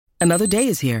Another day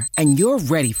is here, and you're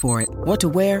ready for it. What to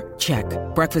wear? Check.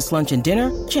 Breakfast, lunch, and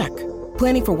dinner? Check.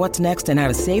 Planning for what's next and how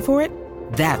to save for it?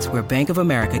 That's where Bank of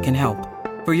America can help.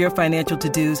 For your financial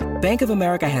to-dos, Bank of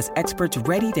America has experts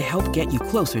ready to help get you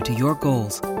closer to your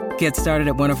goals. Get started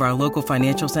at one of our local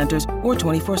financial centers or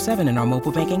 24/7 in our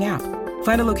mobile banking app.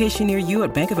 Find a location near you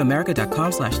at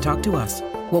bankofamerica.com/talktous.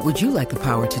 What would you like the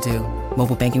power to do?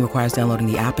 Mobile banking requires downloading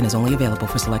the app and is only available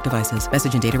for select devices.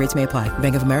 Message and data rates may apply.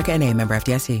 Bank of America N.A., member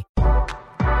FDIC.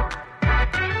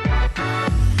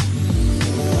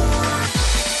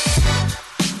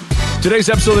 Today's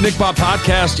episode of the Nick Bob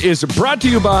Podcast is brought to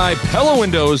you by Pella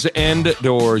Windows and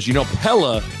Doors. You know,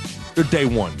 Pella, they're day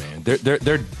one, man.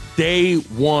 They're day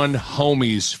one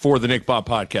homies for the Nick Bob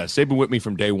Podcast. They've been with me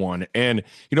from day one. And,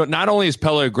 you know, not only is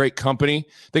Pella a great company,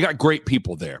 they got great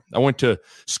people there. I went to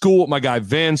school with my guy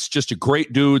Vince, just a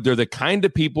great dude. They're the kind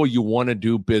of people you want to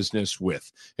do business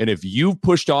with. And if you've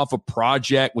pushed off a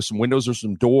project with some windows or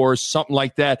some doors, something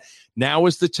like that, now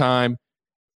is the time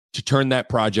to turn that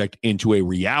project into a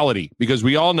reality, because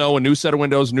we all know a new set of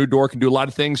windows, a new door can do a lot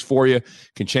of things for you. It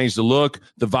can change the look,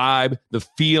 the vibe, the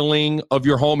feeling of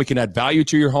your home. It can add value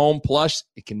to your home. Plus,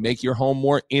 it can make your home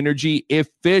more energy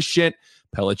efficient.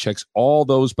 Pella checks all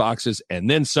those boxes and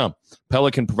then some.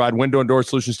 Pella can provide window and door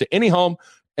solutions to any home.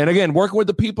 And again, working with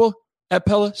the people at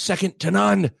Pella, second to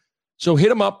none. So hit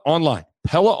them up online,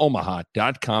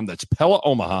 PellaOmaha.com. That's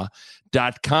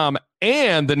PellaOmaha.com.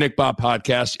 And the Nick Bob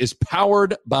Podcast is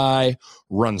powered by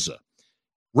Runza.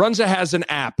 Runza has an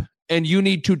app, and you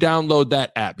need to download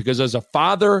that app, because as a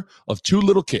father of two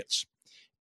little kids,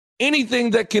 anything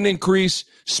that can increase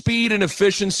speed and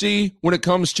efficiency when it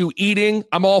comes to eating,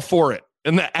 I'm all for it.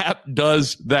 And the app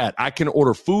does that. I can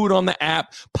order food on the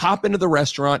app, pop into the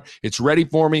restaurant. It's ready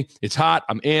for me. It's hot.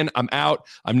 I'm in. I'm out.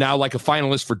 I'm now like a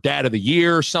finalist for Dad of the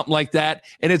Year, something like that.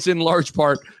 And it's in large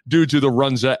part due to the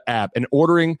Runza app. And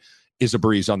ordering is a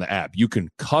breeze on the app. You can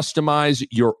customize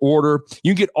your order.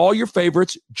 You can get all your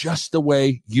favorites just the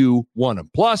way you want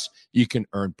them. Plus, you can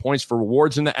earn points for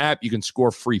rewards in the app. You can score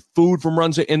free food from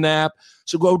Runza in the app.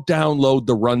 So go download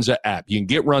the Runza app. You can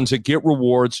get Runza, get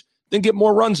rewards, then get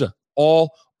more Runza,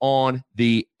 all on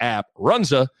the app.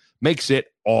 Runza makes it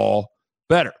all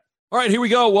better. All right, here we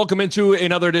go. Welcome into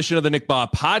another edition of the Nick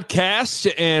Bob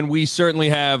Podcast, and we certainly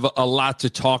have a lot to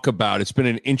talk about. It's been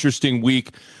an interesting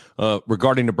week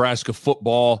regarding Nebraska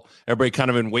football. Everybody kind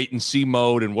of in wait-and-see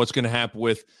mode and what's going to happen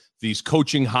with these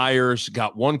coaching hires.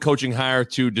 Got one coaching hire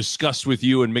to discuss with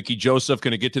you and Mickey Joseph.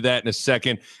 Going to get to that in a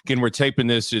second. Again, we're taping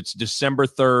this. It's December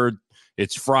 3rd.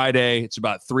 It's Friday. It's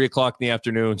about 3 o'clock in the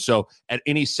afternoon. So at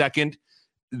any second,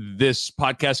 this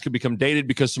podcast could become dated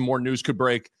because some more news could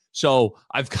break. So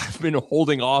I've kind of been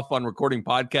holding off on recording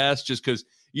podcasts just because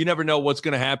you never know what's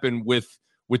going to happen with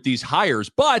these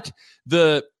hires. But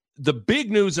the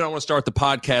big news that I want to start the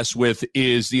podcast with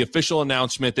is the official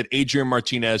announcement that Adrian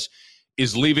Martinez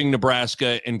is leaving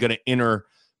Nebraska and going to enter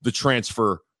the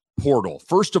transfer portal.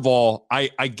 First of all, I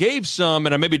gave some,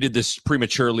 and I maybe did this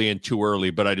prematurely and too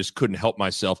early, but I just couldn't help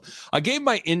myself. I gave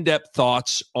my in-depth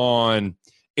thoughts on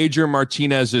Adrian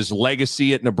Martinez's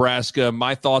legacy at Nebraska,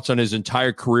 my thoughts on his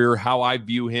entire career, how I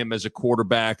view him as a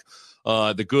quarterback,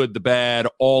 the good, the bad,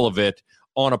 all of it,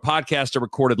 on a podcast I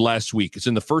recorded last week. It's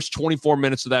in the first 24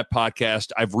 minutes of that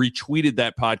podcast. I've retweeted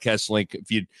that podcast link.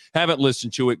 If you haven't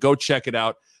listened to it, go check it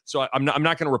out. So I'm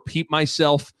not going to repeat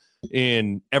myself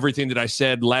in everything that I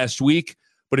said last week.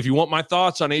 But if you want my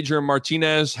thoughts on Adrian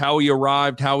Martinez, how he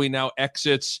arrived, how he now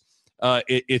exits,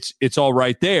 it's all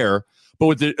right there. But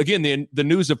with the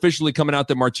news officially coming out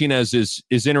that Martinez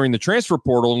is entering the transfer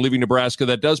portal and leaving Nebraska,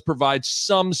 that does provide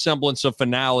some semblance of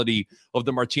finality of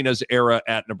the Martinez era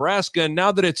at Nebraska. And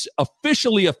now that it's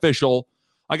officially official,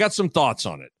 I got some thoughts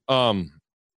on it.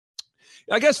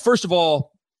 I guess, first of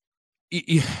all,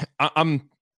 it's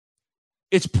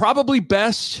probably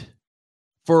best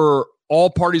for all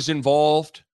parties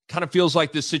involved. Kind of feels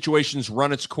like this situation's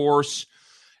run its course.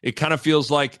 It kind of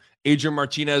feels like Adrian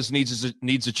Martinez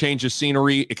needs a change of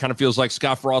scenery. It kind of feels like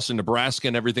Scott Frost in Nebraska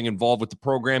and everything involved with the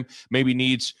program maybe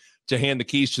needs to hand the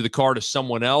keys to the car to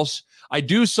someone else. I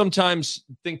do sometimes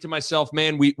think to myself,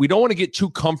 man, we don't want to get too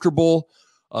comfortable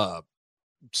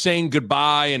saying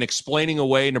goodbye and explaining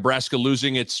away Nebraska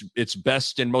losing its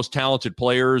best and most talented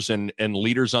players and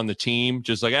leaders on the team.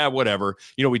 Just like, whatever.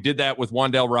 You know, we did that with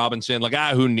Wan'Dale Robinson. Like,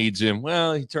 who needs him?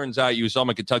 Well, he turns out you saw him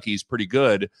in Kentucky. He's pretty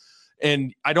good.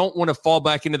 And I don't want to fall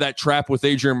back into that trap with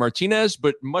Adrian Martinez,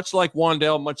 but much like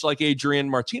Wan'Dale, much like Adrian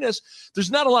Martinez,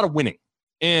 there's not a lot of winning.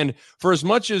 And for as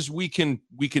much as we can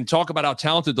talk about how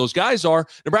talented those guys are,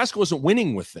 Nebraska wasn't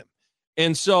winning with them.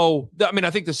 And so, I mean,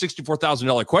 I think the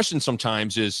 $64,000 question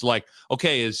sometimes is like,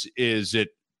 okay, is it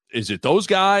it those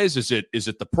guys? Is it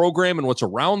the program and what's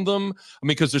around them? I mean,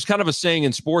 because there's kind of a saying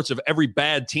in sports of every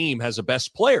bad team has a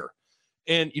best player.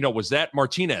 And, was that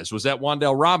Martinez? Was that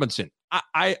Wan'Dale Robinson?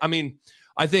 I mean,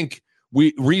 I think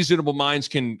reasonable minds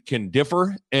can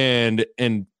differ, and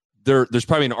there's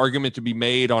probably an argument to be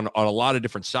made on a lot of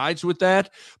different sides with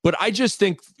that. But I just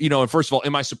think, and first of all,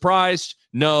 am I surprised?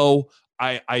 No.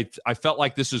 I felt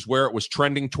like this is where it was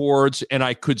trending towards, and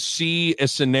I could see a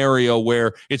scenario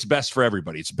where it's best for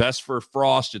everybody. It's best for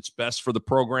Frost. It's best for the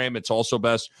program. It's also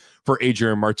best for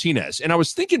Adrian Martinez. And I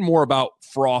was thinking more about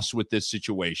Frost with this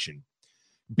situation,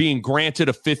 being granted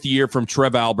a 5th year from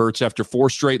Trev Alberts after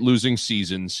 4 straight losing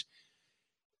seasons.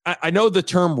 I know the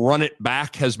term run it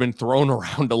back has been thrown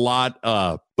around a lot,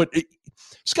 but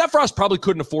Scott Frost probably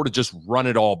couldn't afford to just run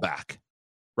it all back,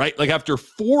 right? Like after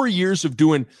 4 years of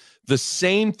doing the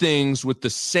same things with the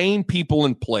same people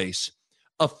in place,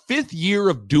 a 5th year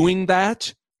of doing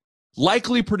that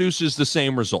likely produces the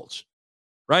same results,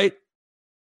 right?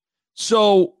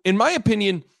 So in my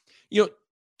opinion,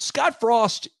 Scott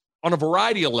Frost on a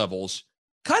variety of levels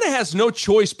kind of has no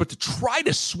choice but to try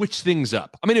to switch things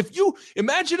up. I mean, if you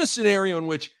imagine a scenario in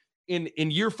which in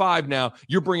year 5 now,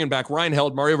 you're bringing back Ryan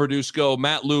Held, Mario Verduzco,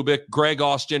 Matt Lubick, Greg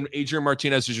Austin, Adrian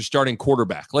Martinez as your starting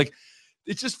quarterback. Like,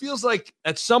 it just feels like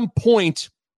at some point,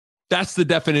 that's the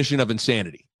definition of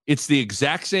insanity. It's the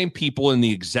exact same people in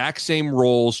the exact same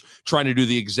roles trying to do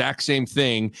the exact same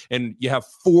thing, and you have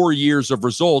 4 years of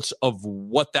results of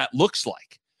what that looks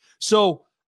like. So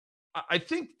I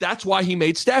think that's why he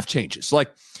made staff changes.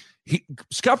 Like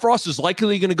Scott Frost is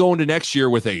likely going to go into next year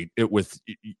with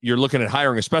you're looking at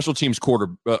hiring a special teams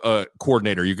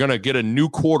coordinator. You're going to get a new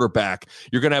quarterback.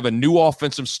 You're going to have a new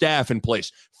offensive staff in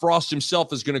place. Frost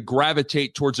himself is going to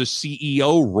gravitate towards a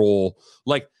CEO role.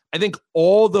 Like, I think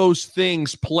all those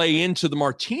things play into the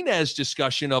Martinez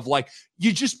discussion of like,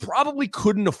 you just probably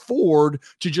couldn't afford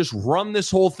to just run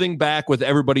this whole thing back with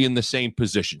everybody in the same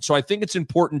position. So I think it's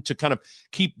important to kind of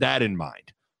keep that in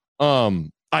mind.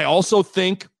 I also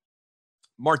think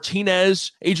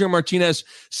Adrian Martinez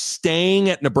staying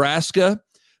at Nebraska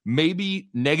maybe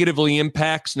negatively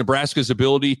impacts Nebraska's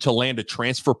ability to land a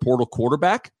transfer portal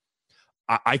quarterback.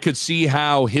 I could see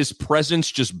how his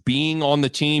presence just being on the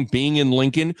team, being in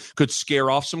Lincoln, could scare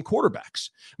off some quarterbacks.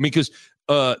 I mean, because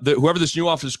whoever this new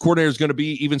offensive coordinator is going to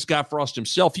be, even Scott Frost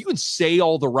himself, you can say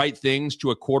all the right things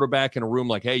to a quarterback in a room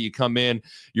like, hey, you come in,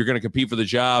 you're going to compete for the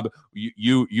job,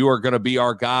 you are going to be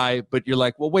our guy. But you're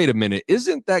like, well, wait a minute.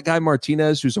 Isn't that guy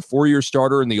Martinez, who's a 4-year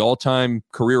starter and the all-time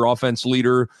career offense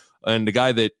leader and the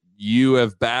guy that you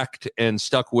have backed and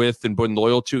stuck with and been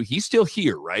loyal to, he's still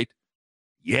here, right?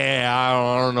 Yeah,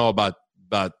 I don't know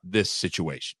about this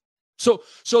situation. So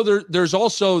there's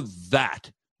also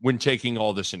that when taking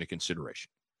all this into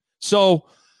consideration. So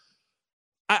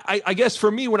I guess for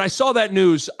me, when I saw that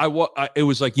news, it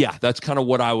was like, yeah, that's kind of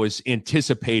what I was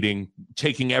anticipating,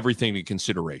 taking everything into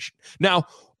consideration. Now,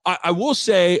 I will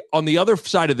say on the other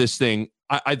side of this thing,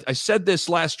 I said this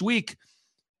last week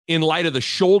in light of the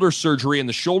shoulder surgery and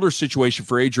the shoulder situation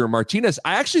for Adrian Martinez.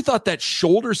 I actually thought that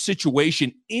shoulder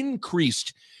situation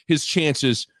increased his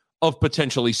chances of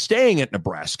potentially staying at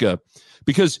Nebraska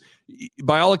because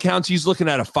by all accounts, he's looking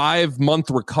at a 5-month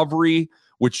recovery,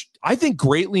 which I think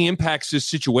greatly impacts his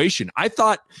situation. I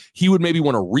thought he would maybe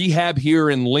want to rehab here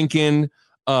in Lincoln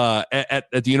at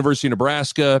the University of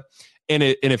Nebraska. And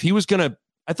if he was going to,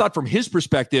 I thought from his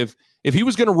perspective, if he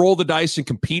was going to roll the dice and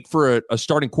compete for a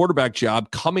starting quarterback job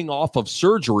coming off of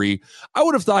surgery, I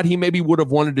would have thought he maybe would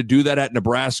have wanted to do that at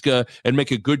Nebraska and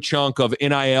make a good chunk of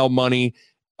NIL money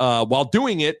while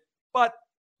doing it. But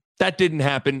that didn't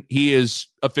happen. He is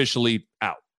officially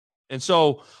out. And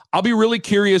so I'll be really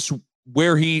curious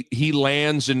where he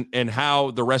lands and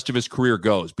how the rest of his career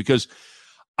goes, because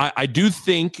I do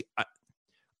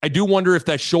wonder if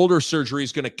that shoulder surgery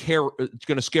is going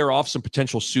to scare off some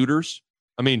potential suitors.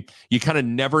 I mean, you kind of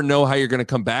never know how you're going to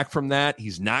come back from that.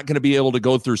 He's not going to be able to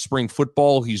go through spring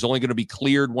football. He's only going to be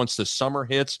cleared once the summer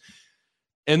hits.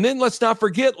 And then let's not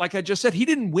forget, like I just said, he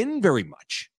didn't win very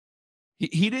much.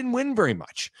 He didn't win very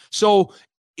much. So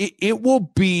it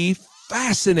will be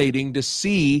fascinating to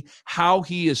see how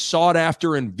he is sought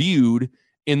after and viewed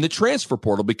in the transfer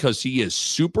portal, because he is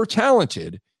super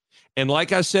talented. And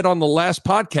like I said on the last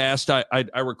podcast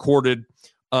I recorded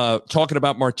talking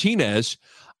about Martinez,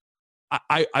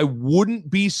 I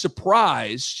wouldn't be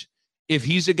surprised if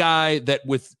he's a guy that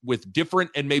with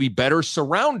different and maybe better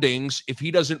surroundings, if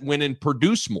he doesn't win and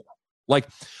produce more. Like,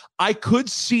 I could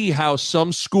see how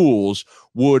some schools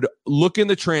would look in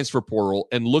the transfer portal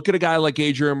and look at a guy like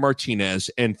Adrian Martinez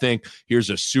and think, here's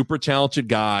a super talented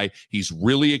guy. He's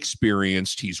really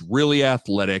experienced. He's really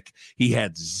athletic. He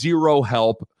had zero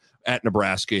help at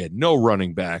Nebraska. He had no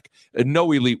running back,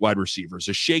 no elite wide receivers,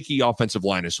 a shaky offensive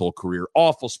line his whole career,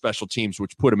 awful special teams,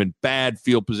 which put him in bad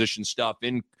field position stuff,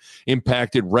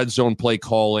 impacted red zone play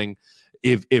calling.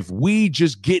 If we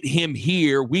just get him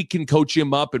here, we can coach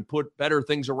him up and put better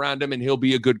things around him, and he'll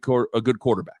be a good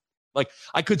quarterback. Like,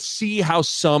 I could see how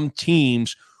some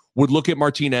teams would look at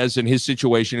Martinez and his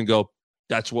situation and go,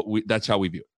 that's how we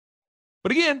view it.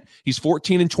 But again, he's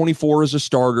 14-24 as a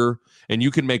starter, and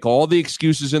you can make all the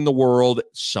excuses in the world.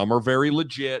 Some are very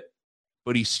legit,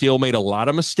 but he still made a lot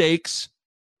of mistakes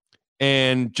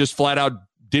and just flat out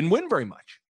didn't win very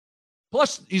much.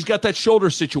 Plus, he's got that shoulder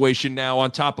situation now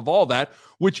on top of all that,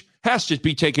 which has to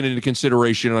be taken into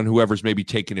consideration on whoever's maybe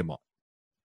taking him on.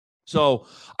 So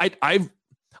I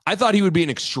thought he would be an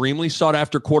extremely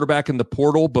sought-after quarterback in the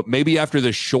portal, but maybe after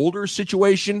the shoulder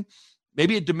situation,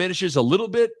 maybe it diminishes a little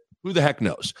bit. Who the heck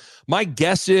knows? My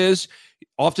guess is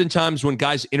oftentimes when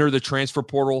guys enter the transfer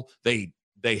portal, they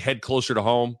head closer to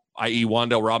home, i.e.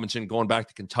 Wan'Dale Robinson going back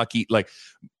to Kentucky. Like,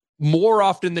 more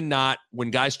often than not,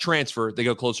 when guys transfer, they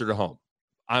go closer to home.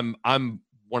 I'm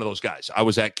one of those guys. I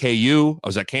was at KU. I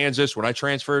was at Kansas. When I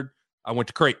transferred, I went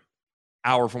to Creighton,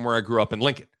 hour from where I grew up in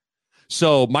Lincoln.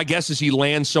 So my guess is he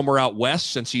lands somewhere out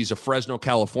west since he's a Fresno,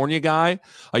 California guy.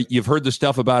 You've heard the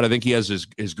stuff about, I think he has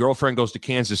his girlfriend goes to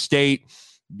Kansas State.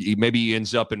 Maybe he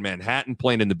ends up in Manhattan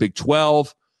playing in the Big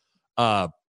 12.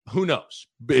 Who knows?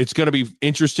 It's going to be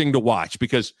interesting to watch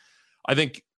because I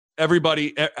think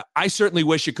I certainly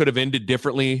wish it could have ended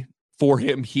differently for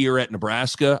him here at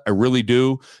Nebraska. I really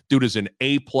do. Dude is an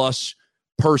A-plus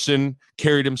person,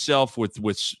 carried himself with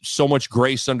so much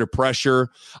grace under pressure.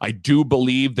 I do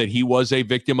believe that he was a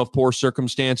victim of poor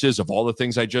circumstances, of all the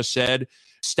things I just said.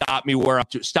 Stop me where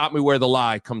the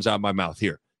lie comes out of my mouth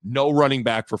here. No running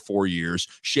back for 4 years,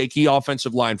 shaky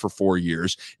offensive line for 4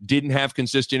 years, didn't have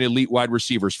consistent elite wide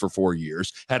receivers for 4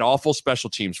 years, had awful special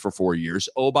teams for 4 years.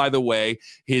 Oh, by the way,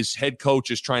 his head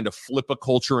coach is trying to flip a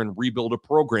culture and rebuild a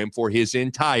program for his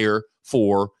entire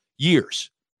 4 years.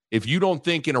 If you don't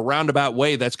think in a roundabout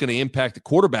way that's going to impact the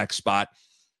quarterback spot,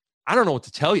 I don't know what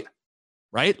to tell you,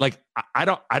 right? Like, I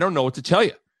don't know what to tell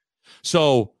you.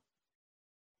 So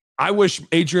I wish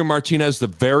Adrian Martinez the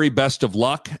very best of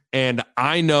luck. And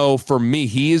I know for me,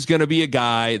 he is going to be a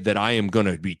guy that I am going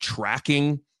to be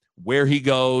tracking where he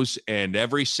goes. And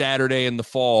every Saturday in the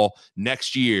fall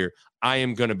next year, I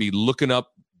am going to be looking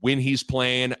up when he's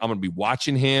playing. I'm going to be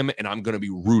watching him and I'm going to be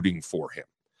rooting for him.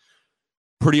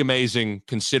 Pretty amazing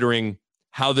considering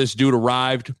how this dude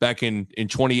arrived back in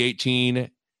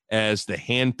 2018 as the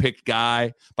handpicked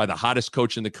guy by the hottest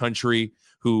coach in the country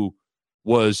who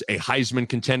was a Heisman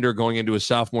contender going into his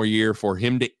sophomore year. For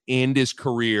him to end his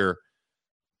career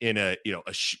in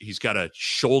he's got a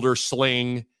shoulder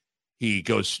sling. He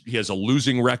has a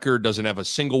losing record, doesn't have a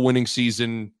single winning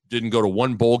season, didn't go to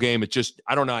one bowl game.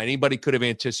 I don't know. Anybody could have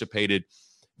anticipated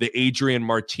the Adrian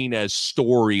Martinez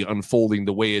story unfolding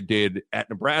the way it did at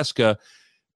Nebraska,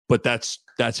 but that's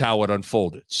how it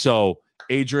unfolded. So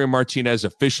Adrian Martinez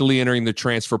officially entering the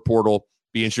transfer portal.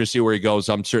 Be interested to see where he goes.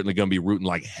 I'm certainly going to be rooting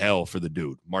like hell for the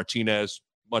dude. Martinez,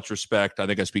 much respect. I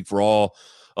think I speak for all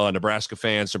Nebraska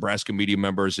fans, Nebraska media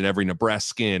members, and every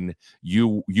Nebraskan.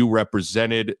 You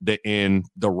represented in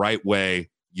the right way.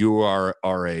 You are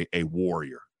a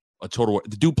warrior, a total.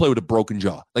 The dude played with a broken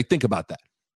jaw. Like, think about that.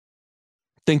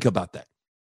 Think about that.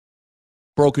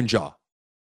 Broken jaw.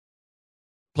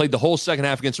 Played the whole second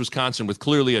half against Wisconsin with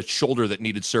clearly a shoulder that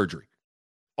needed surgery.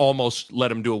 Almost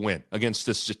let him do a win against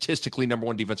the statistically number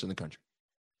one defense in the country.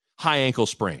 High ankle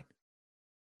sprain.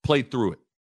 Played through it.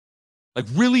 Like,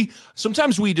 really,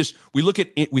 sometimes we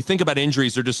think about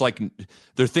injuries. They're just like,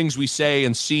 they're things we say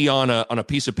and see on a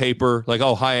piece of paper, like,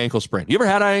 oh, high ankle sprain. You ever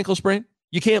had high ankle sprain?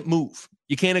 You can't move.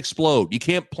 You can't explode. You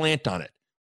can't plant on it.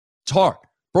 It's hard.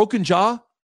 Broken jaw?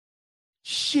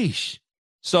 Sheesh.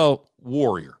 So,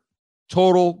 warrior.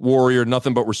 Total warrior.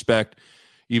 Nothing but respect,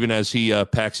 even as he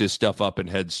packs his stuff up and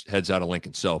heads out of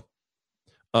Lincoln. So,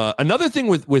 another thing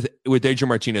with Adrian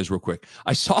Martinez, real quick,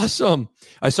 I saw some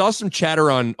chatter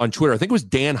on Twitter. I think it was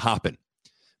Dan Hoppin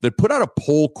that put out a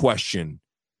poll question,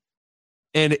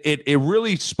 and it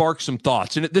really sparked some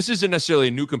thoughts. And this isn't necessarily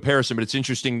a new comparison, but it's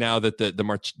interesting now that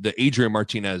the Adrian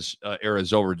Martinez era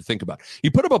is over to think about. He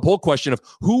put up a poll question of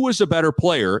who was a better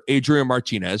player, Adrian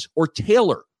Martinez or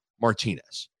Taylor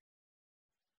Martinez.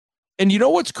 And you know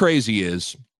what's crazy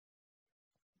is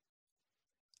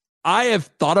I have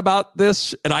thought about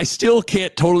this, and I still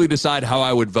can't totally decide how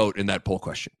I would vote in that poll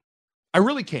question. I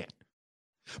really can't.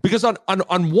 Because on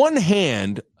one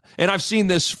hand, and I've seen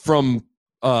this from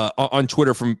on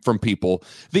Twitter from people,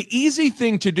 the easy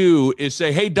thing to do is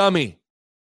say, hey, dummy,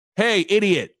 hey,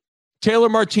 idiot, Taylor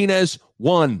Martinez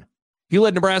won. He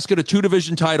led Nebraska to 2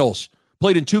 division titles,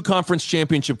 played in 2 conference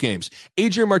championship games.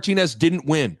 Adrian Martinez didn't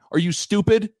win. Are you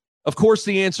stupid? Of course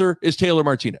the answer is Taylor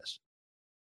Martinez.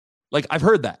 Like, I've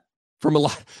heard that from a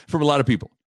lot of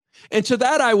people. And to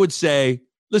that I would say,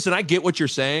 listen, I get what you're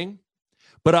saying,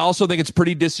 but I also think it's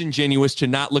pretty disingenuous to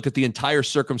not look at the entire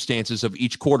circumstances of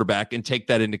each quarterback and take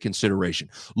that into consideration.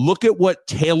 Look at what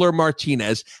Taylor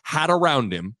Martinez had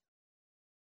around him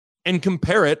and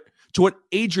compare it to what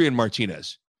Adrian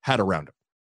Martinez had around him.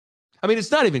 I mean, it's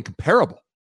not even comparable.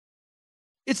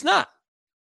 It's not.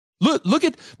 Look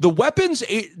at the weapons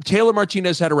Taylor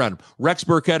Martinez had around him. Rex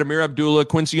Burkhead, Amir Abdullah,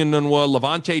 Quincy Enunwa,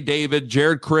 Levante David,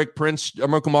 Jared Crick, Prince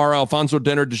Amukamara, Alfonso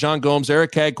Denner, Deshaun Gomes,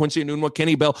 Eric Hagg, Quincy Enunwa,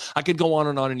 Kenny Bell. I could go on,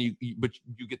 and but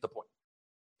you get the point.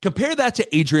 Compare that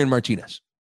to Adrian Martinez.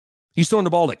 He's throwing the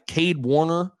ball to Cade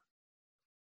Warner.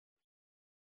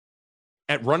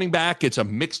 At running back, it's a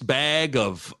mixed bag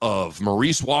of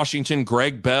Maurice Washington,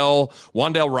 Greg Bell,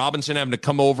 Wan'Dale Robinson having to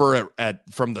come over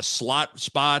from the slot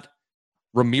spot.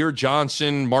 Ramir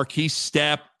Johnson, Marquise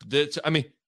Stepp.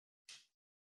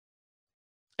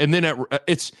 And then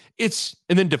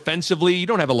and then defensively, you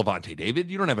don't have a Levante David,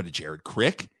 you don't have a Jared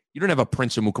Crick, you don't have a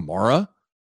Prince Amukamara.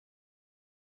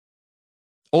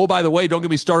 Oh, by the way, don't get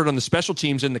me started on the special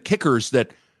teams and the kickers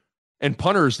and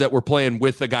punters that were playing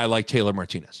with a guy like Taylor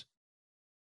Martinez.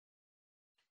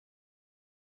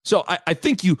 So I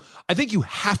think you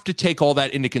have to take all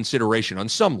that into consideration on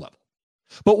some level.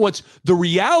 But the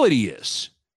reality is,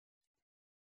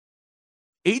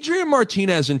 Adrian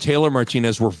Martinez and Taylor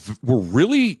Martinez were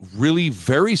really, really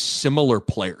very similar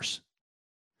players.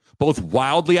 Both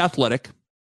wildly athletic,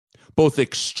 both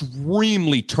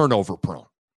extremely turnover prone.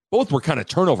 Both were kind of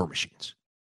turnover machines.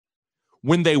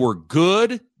 When they were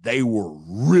good, they were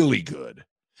really good.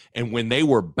 And when they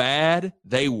were bad,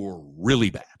 they were really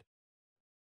bad.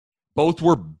 Both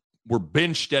were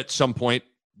benched at some point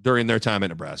during their time at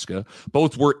Nebraska.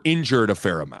 Both were injured a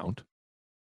fair amount.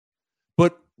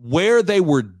 But where they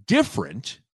were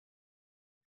different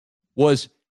was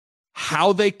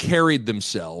how they carried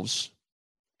themselves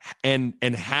and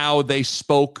how they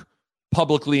spoke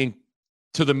publicly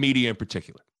to the media in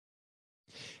particular.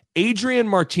 Adrian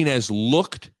Martinez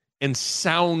looked and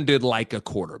sounded like a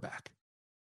quarterback.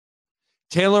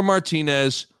 Taylor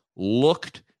Martinez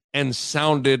looked and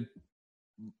sounded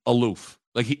aloof.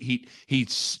 Like he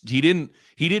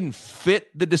didn't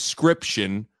fit the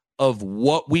description of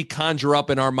what we conjure up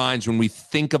in our minds when we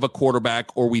think of a quarterback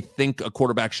or we think a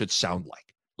quarterback should sound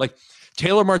like. Like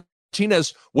Taylor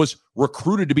Martinez was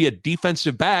recruited to be a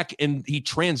defensive back and he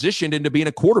transitioned into being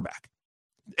a quarterback.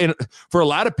 And for a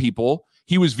lot of people,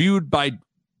 he was viewed by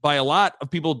a lot of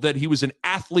people that he was an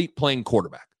athlete playing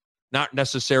quarterback, not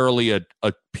necessarily a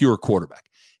pure quarterback.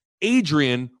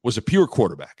 Adrian was a pure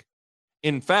quarterback.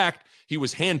 In fact, he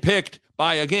was handpicked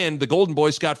by, again, the Golden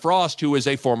Boy, Scott Frost, who is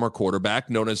a former quarterback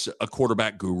known as a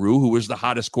quarterback guru, who was the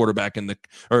hottest quarterback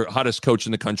hottest coach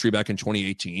in the country back in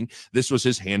 2018. This was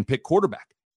his handpicked quarterback.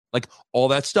 Like, all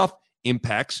that stuff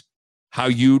impacts how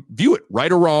you view it,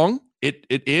 right or wrong. It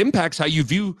impacts how you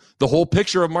view the whole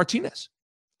picture of Martinez,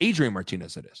 Adrian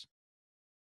Martinez, it is.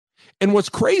 And what's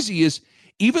crazy is,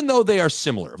 even though they are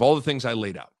similar, of all the things I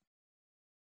laid out,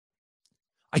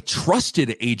 I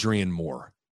trusted Adrian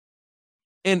more.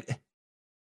 And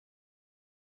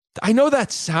I know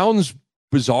that sounds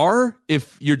bizarre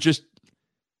if you're just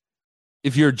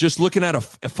looking at a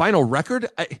final record,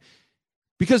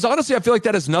 because honestly, I feel like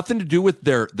that has nothing to do with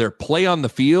their play on the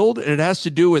field, and it has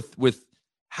to do with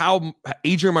how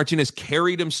Adrian Martinez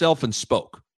carried himself and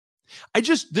spoke.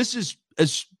 This is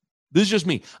just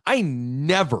me. I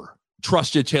never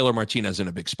trusted Taylor Martinez in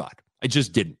a big spot. I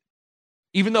just didn't.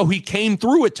 Even though he came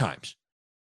through at times.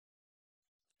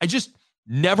 I just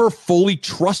never fully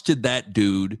trusted that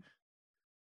dude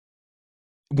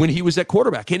when he was at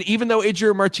quarterback. And even though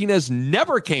Adrian Martinez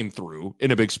never came through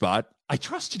in a big spot, I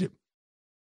trusted him.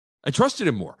 I trusted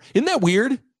him more. Isn't that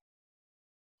weird?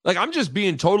 Like, I'm just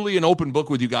being totally an open book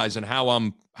with you guys on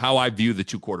how I view the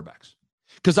two quarterbacks.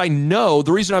 Because I know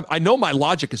the reason I know my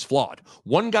logic is flawed.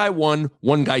 One guy won,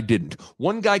 one guy didn't.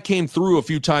 One guy came through a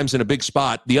few times in a big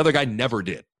spot. The other guy never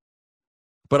did.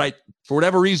 But for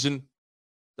whatever reason,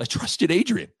 I trusted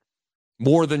Adrian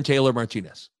more than Taylor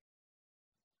Martinez.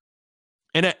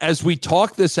 And as we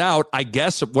talk this out, I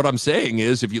guess what I'm saying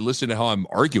is, if you listen to how I'm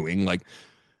arguing, like,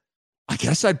 I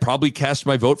guess I'd probably cast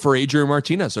my vote for Adrian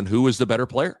Martinez on who is the better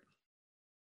player.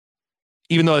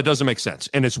 Even though it doesn't make sense.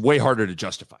 And it's way harder to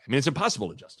justify. I mean, it's impossible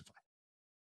to justify.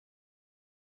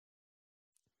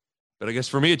 But I guess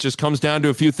for me, it just comes down to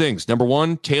a few things. Number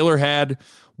one, Taylor had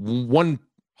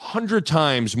 100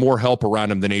 times more help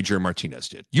around him than Adrian Martinez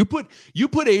did. You put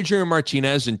Adrian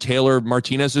Martinez in Taylor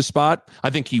Martinez's spot, I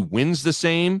think he wins the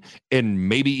same and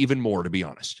maybe even more, to be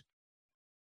honest.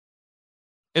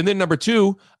 And then number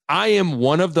two, I am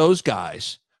one of those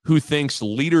guys who thinks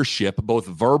leadership, both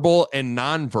verbal and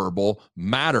nonverbal,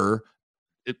 matters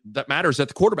at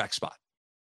the quarterback spot.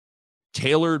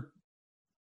 Taylor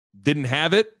didn't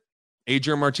have it.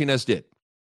 Adrian Martinez did.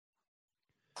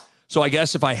 So I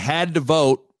guess if I had to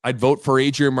vote, I'd vote for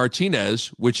Adrian Martinez,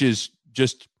 which is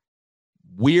just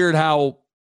weird how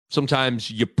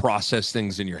sometimes you process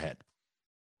things in your head.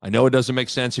 I know it doesn't make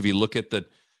sense if you look at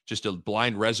just a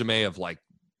blind resume of like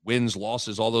wins,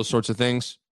 losses, all those sorts of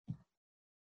things.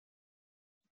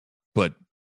 But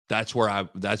that's where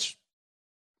I've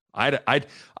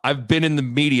been in the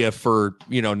media for,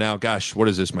 now, gosh, what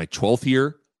is this, my 12th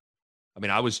year? I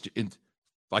mean,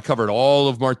 I covered all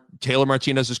of Taylor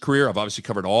Martinez's career. I've obviously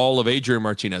covered all of Adrian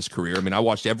Martinez's career. I mean, I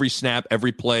watched every snap,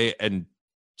 every play, and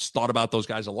just thought about those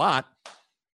guys a lot.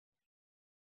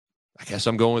 I guess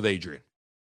I'm going with Adrian.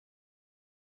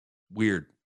 Weird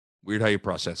how you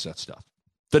process that stuff.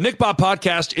 The Nick Bob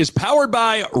Podcast is powered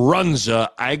by Runza.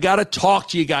 I got to talk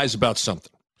to you guys about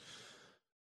something.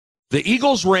 The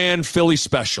Eagles ran Philly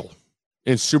special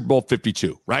in Super Bowl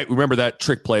 52, right? Remember that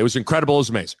trick play? It was incredible. It was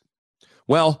amazing.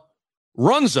 Well,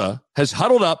 Runza has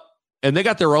huddled up, and they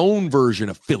got their own version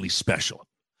of Philly special.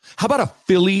 How about a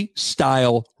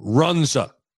Philly-style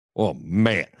Runza? Oh,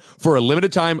 man. For a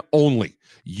limited time only,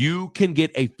 you can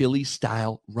get a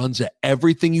Philly-style Runza.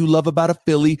 Everything you love about a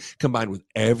Philly combined with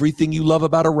everything you love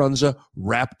about a Runza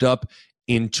wrapped up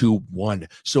into one.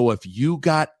 So if you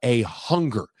got a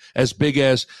hunger as big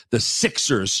as the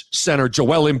Sixers center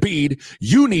Joel Embiid,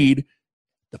 you need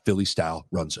the Philly-style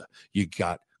Runza. You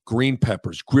got green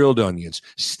peppers, grilled onions,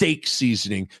 steak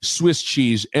seasoning, Swiss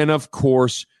cheese, and of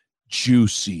course,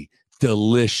 juicy,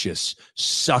 delicious,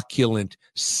 succulent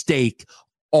steak,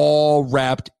 all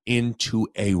wrapped into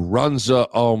a Runza.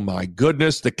 Oh my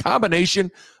goodness. The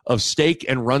combination of steak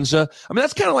and Runza, I mean,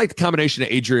 that's kind of like the combination of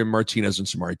Adrian Martinez and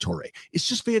Samori Toure. It's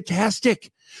just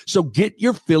fantastic. So get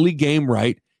your Philly game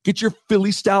right. Get your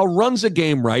Philly-style Runza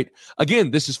game right.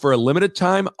 Again, this is for a limited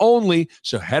time only,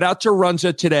 so head out to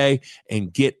Runza today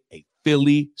and get a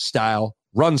Philly-style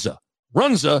Runza.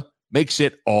 Runza makes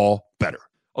it all better.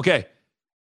 Okay,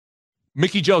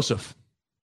 Mickey Joseph.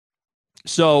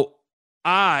 So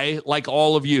I, like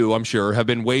all of you, I'm sure, have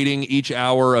been waiting each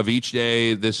hour of each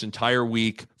day this entire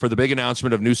week for the big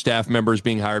announcement of new staff members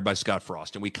being hired by Scott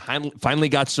Frost. And we finally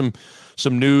got some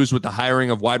news with the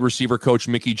hiring of wide receiver coach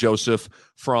Mickey Joseph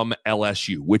from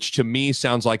LSU, which to me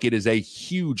sounds like it is a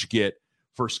huge get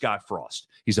for Scott Frost.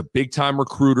 He's a big-time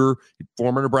recruiter,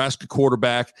 former Nebraska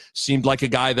quarterback, seemed like a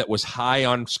guy that was high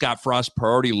on Scott Frost's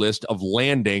priority list of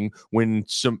landing when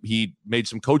he made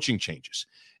some coaching changes.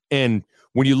 And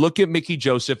when you look at Mickey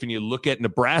Joseph and you look at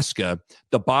Nebraska,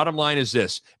 the bottom line is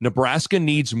this: Nebraska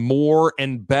needs more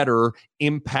and better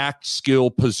impact skill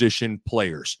position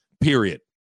players, period.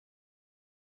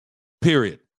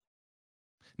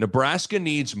 Nebraska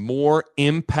needs more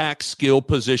impact skill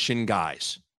position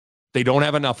guys. They don't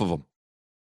have enough of them.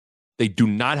 They do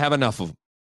not have enough of them.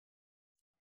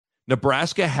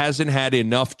 Nebraska hasn't had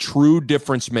enough true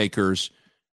difference makers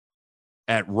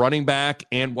at running back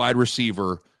and wide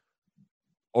receiver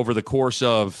over the course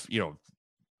of,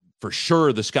 for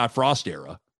sure the Scott Frost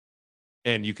era.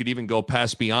 And you could even go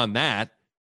past beyond that.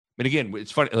 And again,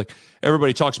 it's funny, like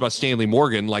everybody talks about Stanley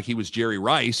Morgan like he was Jerry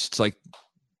Rice. It's like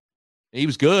he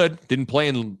was good, didn't play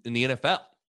in the NFL.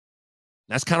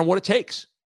 That's kind of what it takes.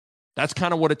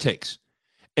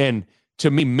 And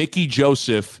to me, Mickey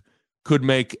Joseph could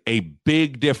make a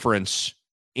big difference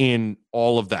in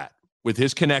all of that with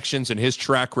his connections and his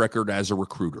track record as a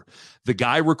recruiter. The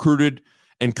guy recruited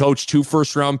and coached 2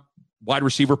 first-round wide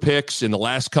receiver picks in the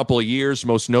last couple of years,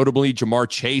 most notably Jamar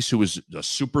Chase, who was a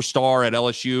superstar at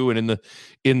LSU and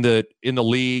in the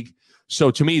league.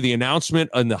 So to me, the announcement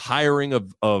and the hiring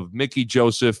of Mickey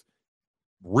Joseph,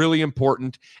 really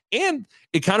important. And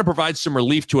it kind of provides some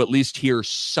relief to at least hear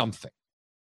something.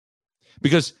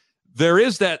 Because there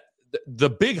is the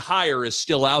big hire is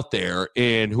still out there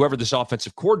in whoever this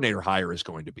offensive coordinator hire is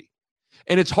going to be.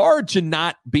 And it's hard to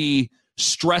not be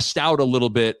stressed out a little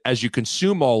bit as you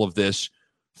consume all of this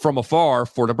from afar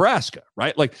for Nebraska,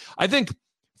 right? Like, I think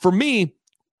for me,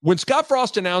 When Scott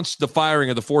Frost announced the firing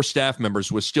of the 4 staff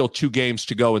members with still 2 games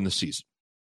to go in the season,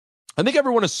 I think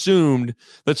everyone assumed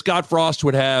that Scott Frost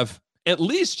would have at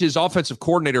least his offensive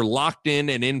coordinator locked in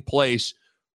and in place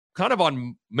kind of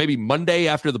on maybe Monday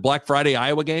after the Black Friday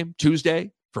Iowa game,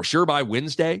 Tuesday, for sure by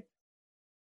Wednesday.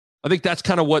 I think that's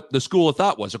kind of what the school of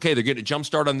thought was. Okay, they're getting a jump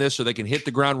start on this so they can hit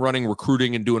the ground running,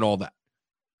 recruiting, and doing all that.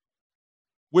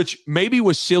 Which maybe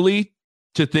was silly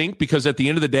to think because at the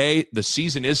end of the day, the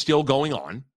season is still going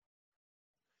on.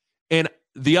 And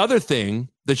the other thing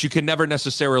that you can never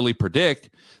necessarily predict,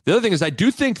 the other thing is I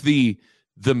do think the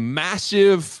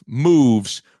massive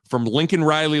moves from Lincoln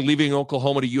Riley leaving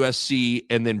Oklahoma to USC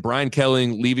and then Brian Kelly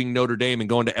leaving Notre Dame and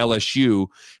going to LSU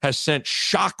has sent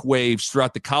shockwaves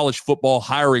throughout the college football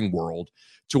hiring world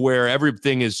to where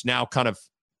everything is now kind of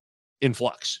in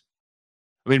flux.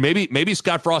 I mean, maybe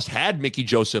Scott Frost had Mickey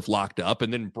Joseph locked up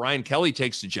and then Brian Kelly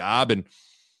takes the job and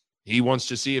he wants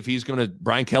to see if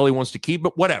Brian Kelly wants to keep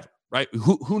it, whatever, right?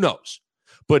 Who knows?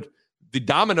 But the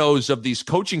dominoes of these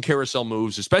coaching carousel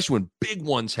moves, especially when big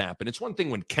ones happen. It's one thing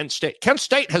when Kent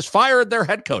State has fired their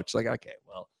head coach. Like, okay,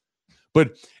 well,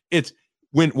 but it's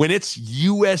when it's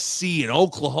USC and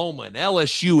Oklahoma and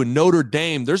LSU and Notre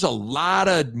Dame, there's a lot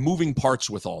of moving parts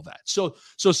with all that. So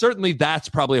certainly that's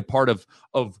probably a part of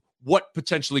what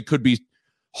potentially could be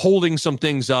holding some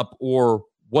things up or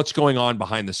what's going on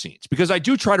behind the scenes. Because I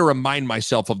do try to remind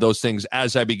myself of those things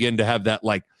as I begin to have that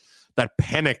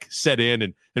panic set in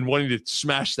and wanting to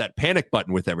smash that panic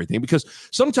button with everything. Because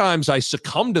sometimes I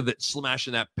succumb to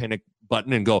smashing that panic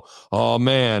button and go, oh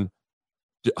man,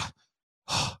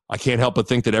 I can't help but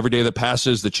think that every day that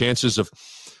passes, the chances of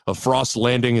Frost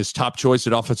landing his top choice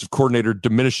at offensive coordinator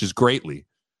diminishes greatly.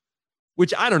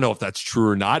 Which I don't know if that's true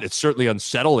or not. It's certainly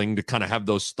unsettling to kind of have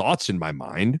those thoughts in my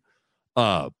mind.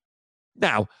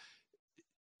 Now,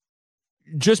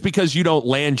 just because you don't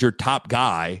land your top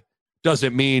guy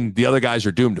doesn't mean the other guys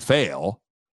are doomed to fail.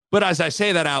 But as I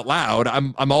say that out loud,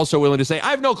 I'm also willing to say I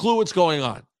have no clue what's going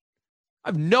on. I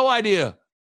have no idea.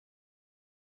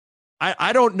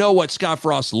 I don't know what Scott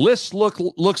Frost's list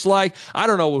looks like. I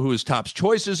don't know who his top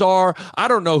choices are. I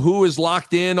don't know who is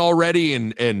locked in already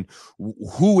and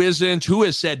who isn't, who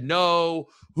has said no,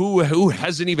 who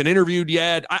hasn't even interviewed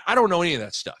yet. I don't know any of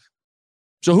that stuff.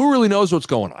 So who really knows what's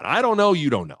going on? I don't know.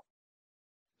 You don't know.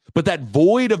 But that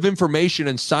void of information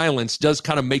and silence does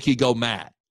kind of make you go mad.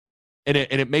 And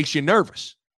it makes you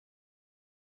nervous.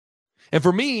 And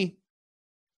for me,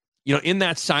 in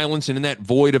that silence and in that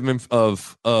void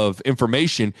of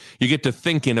information, you get to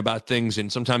thinking about things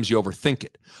and sometimes you overthink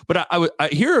it. But I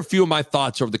hear a few of my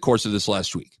thoughts over the course of this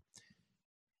last week.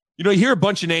 You hear a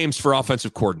bunch of names for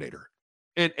offensive coordinator.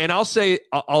 And I'll say,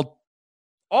 all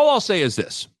I'll say is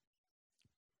this.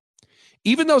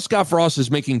 Even though Scott Frost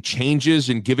is making changes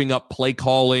and giving up play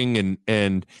calling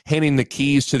and handing the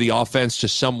keys to the offense to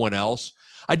someone else,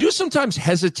 I do sometimes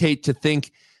hesitate to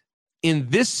think in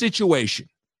this situation,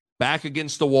 back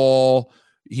against the wall,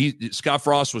 Scott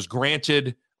Frost was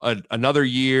granted another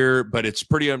year, but it's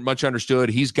pretty much understood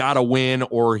he's got to win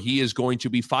or he is going to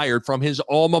be fired from his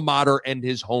alma mater and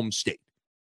his home state.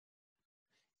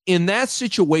 In that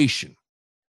situation,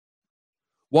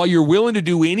 while you're willing to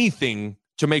do anything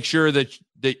to make sure that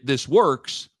this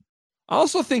works, I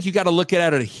also think you got to look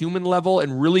at it at a human level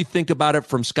and really think about it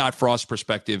from Scott Frost's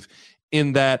perspective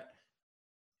in that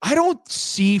I don't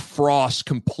see Frost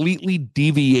completely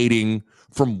deviating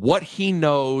from what he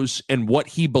knows and what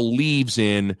he believes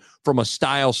in from a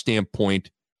style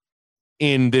standpoint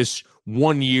in this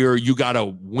 1 year, you got to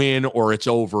win or it's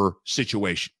over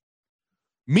situation.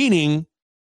 Meaning,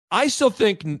 I still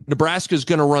think Nebraska is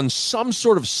going to run some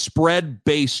sort of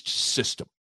spread-based system.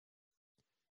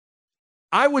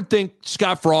 I would think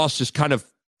Scott Frost is kind of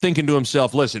thinking to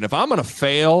himself, listen, if I'm going to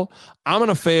fail, I'm going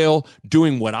to fail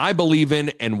doing what I believe in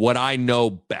and what I know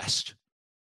best.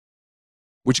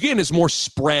 Which, again, is more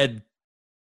spread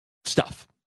stuff.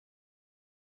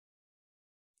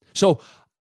 So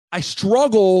I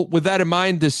struggle with that in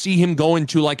mind to see him go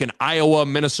into like an Iowa,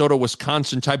 Minnesota,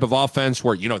 Wisconsin type of offense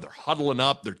where, they're huddling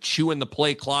up, they're chewing the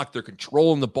play clock, they're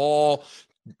controlling the ball,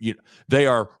 they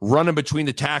are running between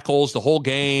the tackles the whole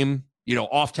game,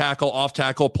 off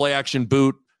tackle, play action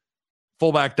boot,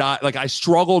 fullback dot. Like I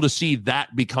struggle to see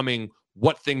that becoming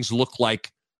what things look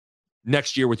like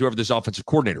next year with whoever this offensive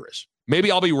coordinator is.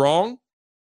 Maybe I'll be wrong,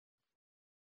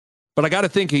 but I got to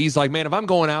think he's like, man, if I'm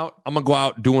going out, I'm going to go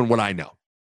out doing what I know.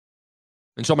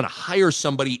 And so I'm going to hire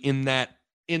somebody in that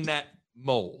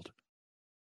mold.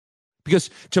 Because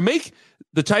to make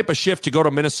the type of shift to go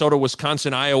to Minnesota,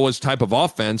 Wisconsin, Iowa's type of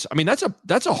offense, I mean, that's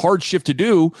a hard shift to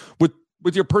do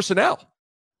with your personnel. I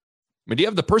mean, do you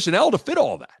have the personnel to fit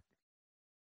all that?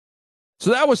 So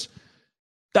that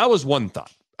was one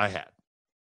thought I had.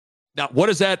 Now, what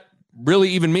does that really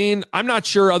even mean? I'm not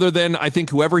sure, other than I think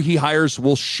whoever he hires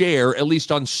will share, at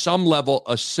least on some level,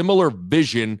 a similar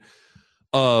vision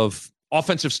of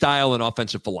offensive style and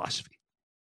offensive philosophy.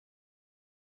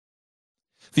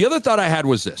 The other thought I had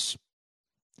was this.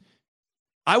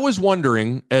 I was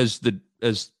wondering, as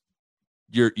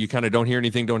you kind of don't hear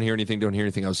anything.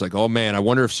 I was like, oh man, I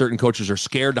wonder if certain coaches are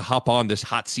scared to hop on this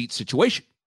hot seat situation,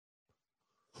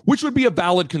 which would be a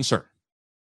valid concern.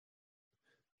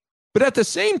 But at the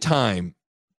same time,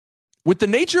 with the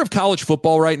nature of college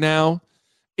football right now,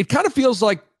 it kind of feels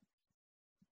like,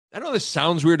 I know this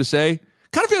sounds weird to say,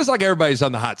 kind of feels like everybody's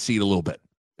on the hot seat a little bit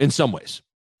in some ways.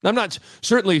 I'm not,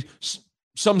 certainly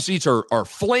some seats are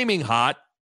flaming hot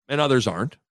and others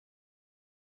aren't.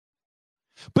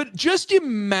 But just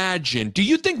imagine, do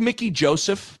you think Mickey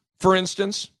Joseph, for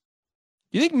instance,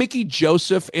 do you think Mickey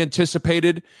Joseph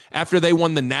anticipated after they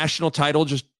won the national title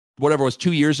just whatever it was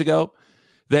 2 years ago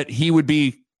that he would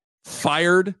be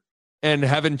fired and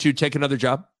having to take another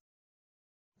job?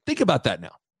 Think about that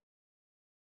now.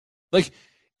 Like,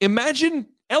 imagine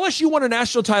LSU won a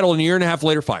national title and a year and a half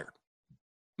later fired.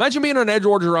 Imagine being on Ed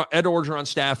Orgeron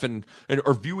staff and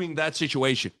or viewing that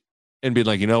situation and being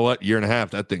like, you know what, year and a half,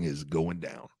 that thing is going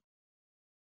down.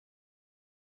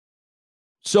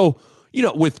 So,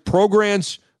 with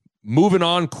programs moving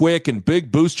on quick and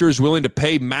big boosters willing to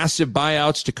pay massive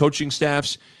buyouts to coaching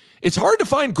staffs, it's hard to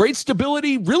find great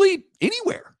stability really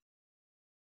anywhere.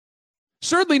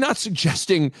 Certainly not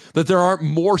suggesting that there aren't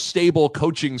more stable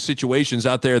coaching situations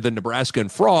out there than Nebraska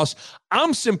and Frost.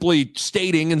 I'm simply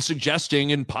stating and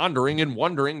suggesting and pondering and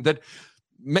wondering that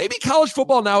maybe college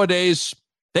football nowadays,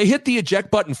 they hit the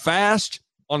eject button fast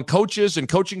on coaches and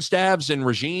coaching staffs and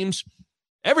regimes.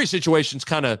 Every situation's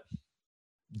kind of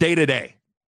day to day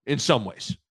in some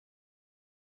ways.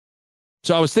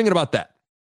 So I was thinking about that.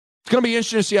 It's going to be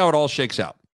interesting to see how it all shakes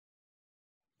out.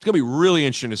 It's going to be really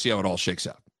interesting to see how it all shakes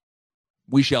out.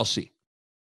 We shall see.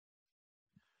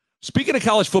 Speaking of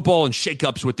college football and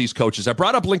shakeups with these coaches, I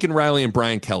brought up Lincoln Riley and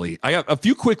Brian Kelly. I have a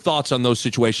few quick thoughts on those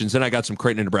situations, then I got some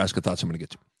Creighton and Nebraska thoughts I'm going to get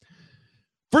to.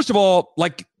 First of all,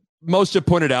 like most have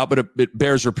pointed out, but it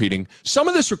bears repeating, some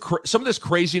of this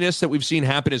craziness that we've seen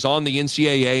happen is on the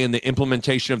NCAA and the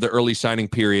implementation of the early signing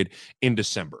period in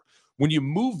December. When you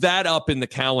move that up in the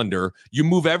calendar, you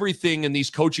move everything in these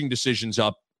coaching decisions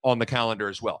up on the calendar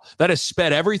as well. That has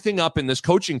sped everything up in this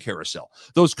coaching carousel.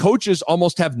 Those coaches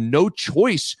almost have no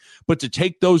choice but to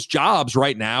take those jobs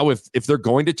right now if they're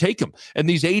going to take them. And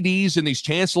these ADs and these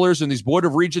chancellors and these board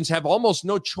of regents have almost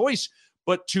no choice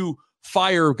but to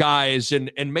fire guys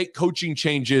and make coaching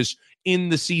changes in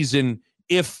the season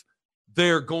if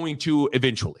they're going to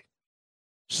eventually.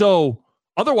 So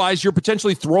otherwise, you're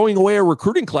potentially throwing away a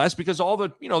recruiting class because all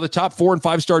the top 4 and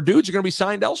 5 star dudes are going to be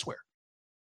signed elsewhere.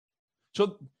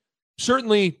 So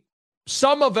certainly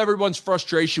some of everyone's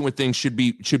frustration with things should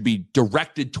be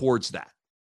directed towards that.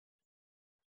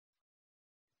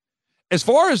 As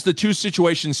far as the two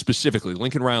situations specifically,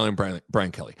 Lincoln Riley and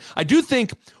Brian Kelly, I do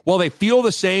think while they feel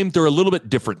the same, they're a little bit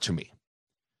different to me.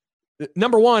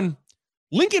 Number one,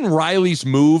 Lincoln Riley's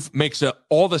move makes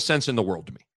all the sense in the world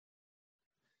to me.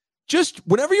 Just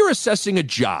whenever you're assessing a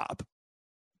job,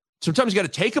 sometimes you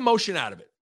got to take emotion out of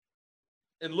it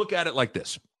and look at it like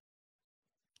this.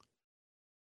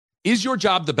 Is your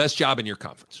job the best job in your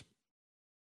conference?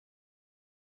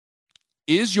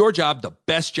 Is your job the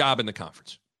best job in the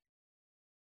conference?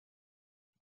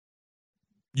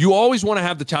 You always want to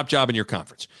have the top job in your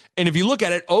conference. And if you look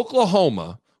at it,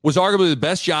 Oklahoma was arguably the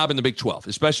best job in the Big 12,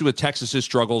 especially with Texas's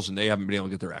struggles and they haven't been able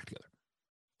to get their act together.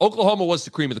 Oklahoma was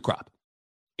the cream of the crop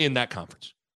in that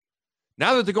conference.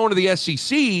 Now that they're going to the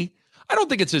SEC, I don't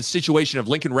think it's a situation of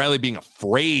Lincoln Riley being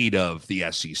afraid of the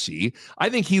SEC. I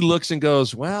think he looks and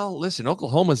goes, well, listen,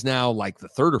 Oklahoma's now like the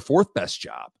 3rd or 4th best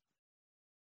job.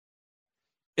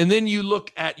 And then you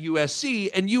look at USC,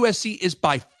 and USC is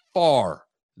by far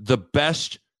the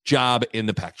best job in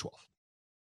the Pac-12.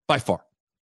 By far.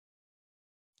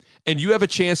 And you have a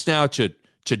chance now to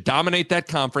dominate that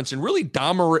conference and really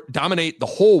dominate the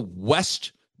whole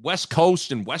West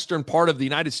Coast and western part of the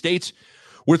United States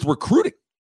with recruiting.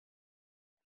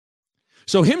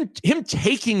 So him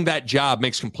taking that job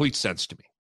makes complete sense to me.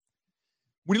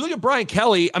 When you look at Brian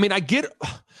Kelly, I mean, I get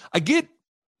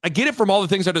it from all the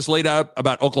things I just laid out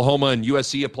about Oklahoma and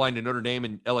USC applying to Notre Dame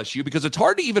and LSU, because it's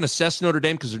hard to even assess Notre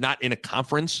Dame because they're not in a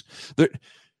conference.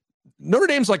 Notre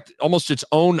Dame's like almost its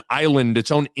own island,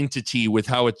 its own entity with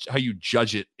how you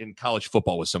judge it in college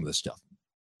football with some of this stuff.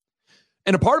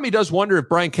 And a part of me does wonder if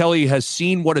Brian Kelly has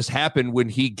seen what has happened when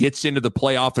he gets into the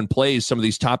playoff and plays some of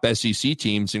these top SEC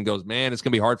teams and goes, man, it's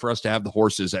going to be hard for us to have the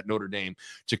horses at Notre Dame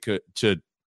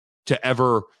to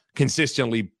ever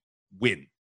consistently win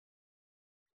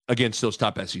against those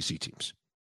top SEC teams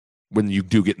when you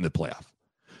do get in the playoff.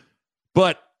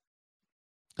 But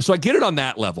so I get it on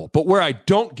that level, but where I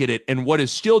don't get it and what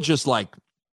is still just like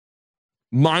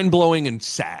mind-blowing and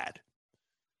sad,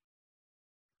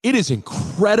 it is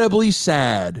incredibly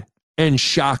sad and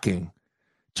shocking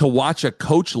to watch a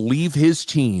coach leave his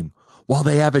team while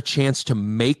they have a chance to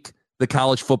make the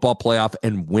college football playoff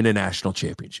and win a national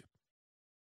championship.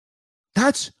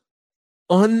 That's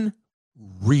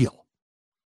unreal.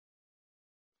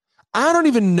 I don't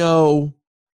even know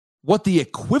what the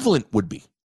equivalent would be.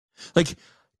 Like,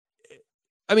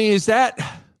 I mean, is that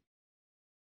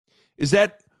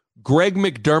Greg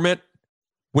McDermott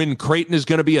when Creighton is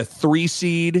going to be a 3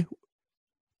 seed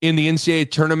in the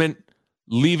NCAA tournament,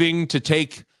 leaving to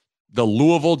take the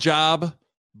Louisville job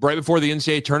right before the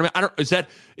NCAA tournament?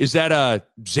 Is that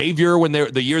Xavier when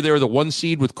the year they were the 1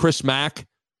 seed with Chris Mack,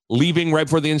 leaving right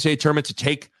before the NCAA tournament to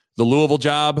take the Louisville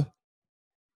job?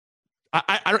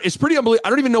 It's pretty unbelievable. I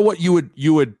don't even know what you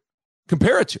would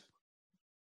compare it to.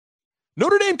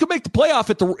 Notre Dame could make the playoff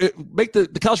make the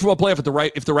college football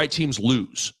playoff if the right teams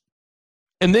lose.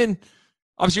 And then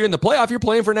obviously you're in the playoff, you're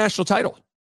playing for a national title.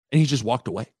 And he just walked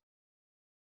away.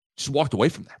 Just walked away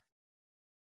from that.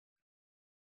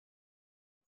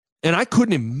 And I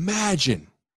couldn't imagine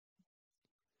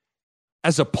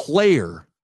as a player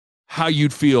how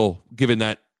you'd feel given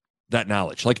that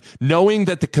knowledge. Like knowing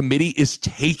that the committee is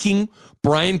taking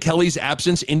Brian Kelly's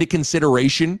absence into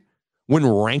consideration when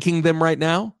ranking them right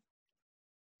now,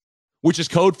 which is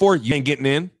code for you ain't getting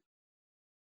in.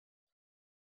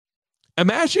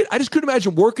 Imagine, I just couldn't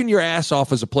imagine working your ass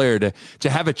off as a player to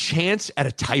have a chance at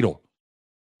a title,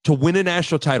 to win a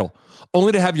national title,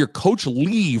 only to have your coach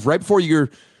leave right before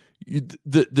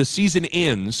the season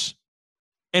ends.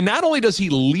 And not only does he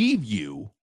leave you,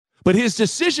 but his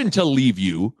decision to leave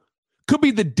you could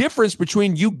be the difference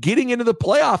between you getting into the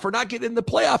playoff or not getting in the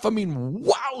playoff. I mean,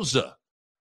 wowza.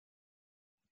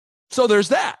 So there's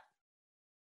that.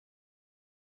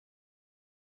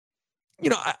 You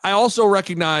know, I also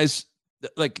recognize,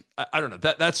 like, I don't know,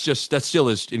 that still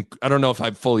is, I don't know if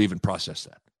I've fully even processed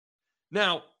that.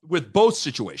 Now, with both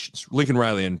situations, Lincoln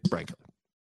Riley and Brian Kelly,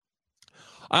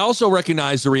 I also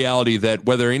recognize the reality that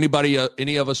whether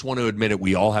any of us want to admit it,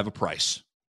 we all have a price.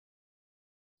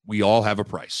 We all have a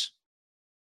price.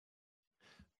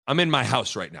 I'm in my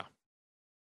house right now.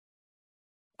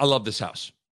 I love this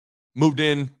house. Moved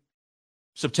in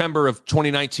September of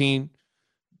 2019.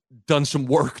 Done some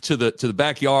work to the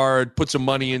backyard, put some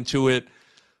money into it.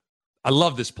 I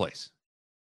love this place.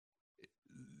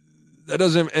 That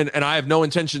doesn't, and I have no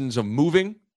intentions of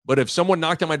moving, but if someone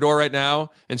knocked on my door right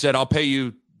now and said, I'll pay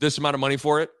you this amount of money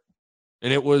for it,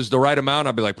 and it was the right amount,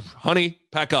 I'd be like, honey,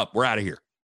 pack up. We're out of here.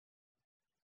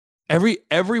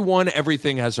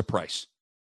 Everything has a price.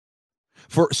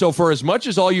 For as much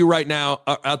as all you right now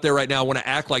out there right now want to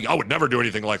act like I would never do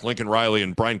anything like Lincoln Riley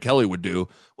and Brian Kelly would do,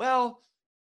 well,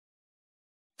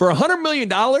 for $100 million,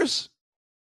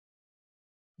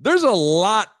 there's a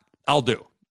lot I'll do.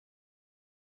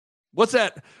 What's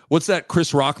that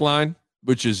Chris Rock line,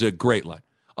 which is a great line?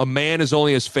 A man is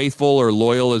only as faithful or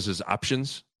loyal as his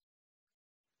options.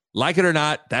 Like it or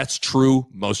not, that's true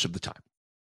most of the time.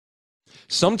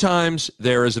 Sometimes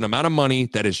there is an amount of money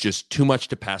that is just too much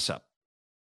to pass up.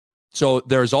 So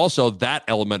there's also that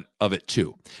element of it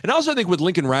too. And I also think with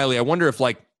Lincoln Riley, I wonder if,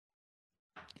 like,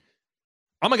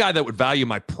 I'm a guy that would value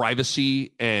my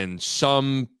privacy and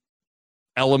some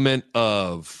element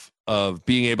of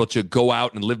being able to go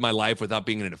out and live my life without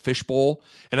being in a fishbowl.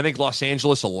 And I think Los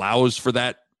Angeles allows for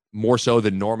that more so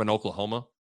than Norman, Oklahoma.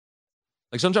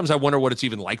 Like sometimes I wonder what it's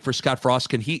even like for Scott Frost.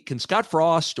 Can Scott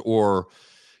Frost or,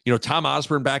 Tom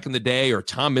Osborne back in the day, or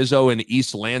Tom Izzo in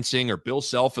East Lansing, or Bill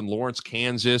Self in Lawrence,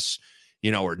 Kansas,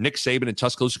 or Nick Saban in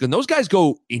Tuscaloosa, can those guys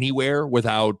go anywhere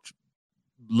without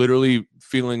literally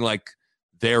feeling like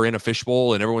they're in a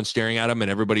fishbowl and everyone's staring at them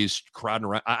and everybody's crowding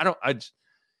around?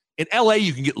 In LA,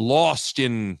 you can get lost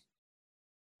in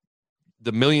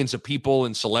the millions of people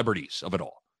and celebrities of it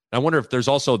all. And I wonder if there's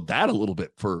also that a little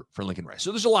bit for Lincoln Riley.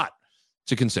 So there's a lot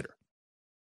to consider.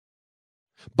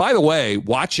 By the way,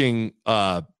 watching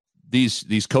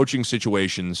these coaching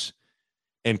situations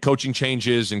and coaching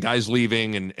changes and guys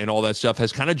leaving and all that stuff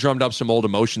has kind of drummed up some old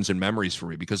emotions and memories for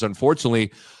me, because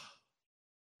unfortunately,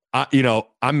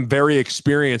 I'm very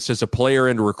experienced as a player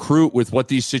and a recruit with what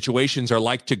these situations are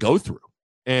like to go through.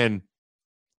 And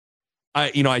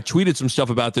I tweeted some stuff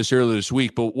about this earlier this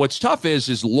week, but what's tough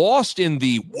is lost in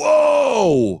the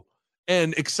whoa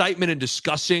and excitement and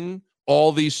discussing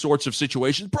all these sorts of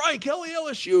situations. Brian Kelly,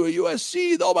 LSU,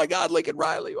 USC, oh my God, Lincoln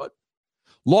Riley. What?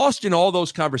 Lost in all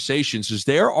those conversations is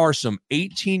there are some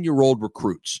 18-year-old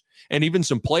recruits and even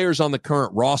some players on the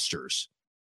current rosters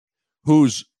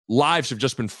whose lives have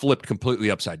just been flipped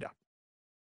completely upside down.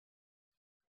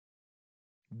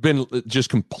 Been just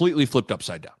completely flipped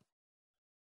upside down.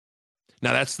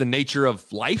 Now, that's the nature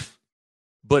of life,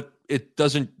 but it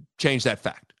doesn't change that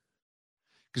fact.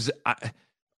 Because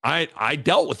I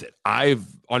dealt with it. I've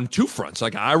on two fronts.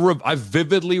 Like I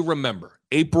vividly remember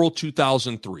April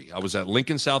 2003. I was at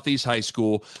Lincoln Southeast High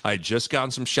School. I had just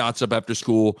gotten some shots up after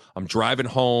school. I'm driving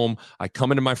home. I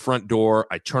come into my front door.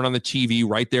 I turn on the TV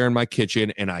right there in my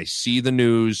kitchen, and I see the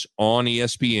news on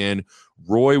ESPN.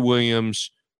 Roy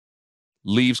Williams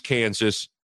leaves Kansas,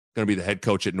 going to be the head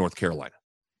coach at North Carolina.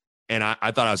 And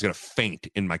I thought I was going to faint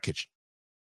in my kitchen.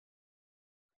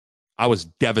 I was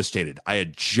devastated. I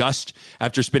had just,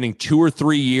 after spending 2 or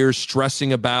 3 years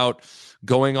stressing about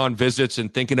going on visits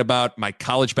and thinking about my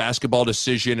college basketball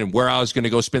decision and where I was going to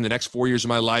go spend the next 4 years of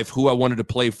my life, who I wanted to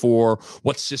play for,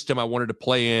 what system I wanted to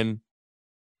play in,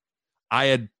 I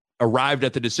had arrived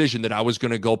at the decision that I was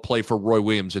going to go play for Roy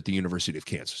Williams at the University of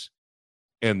Kansas.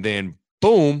 And then,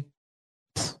 boom,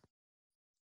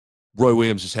 Roy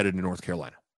Williams is headed to North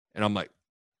Carolina. And I'm like,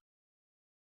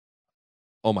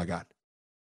 oh my God.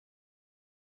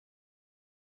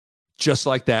 Just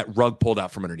like that, rug pulled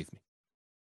out from underneath me.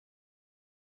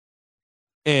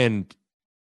 And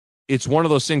it's one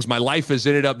of those things. My life has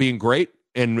ended up being great,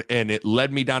 and it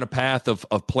led me down a path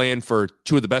of playing for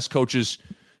two of the best coaches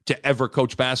to ever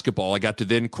coach basketball. I got to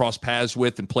then cross paths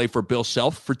with and play for Bill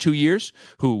Self for 2 years,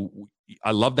 who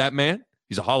I love that man.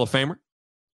 He's a Hall of Famer.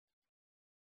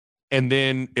 And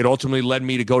then it ultimately led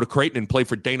me to go to Creighton and play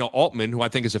for Dana Altman, who I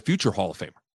think is a future Hall of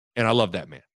Famer. And I love that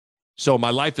man. So my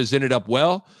life has ended up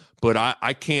well, but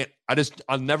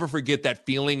I'll never forget that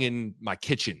feeling in my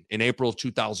kitchen in April of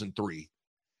 2003.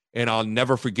 And I'll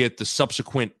never forget the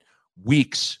subsequent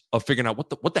weeks of figuring out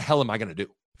what the hell am I going to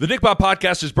do? The Nick Bob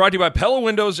Podcast is brought to you by Pella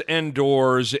Windows and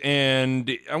Doors, and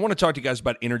I want to talk to you guys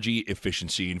about energy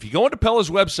efficiency. And if you go into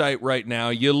Pella's website right now,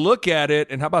 you look at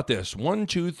it, and how about this? 1,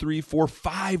 2, 3, 4,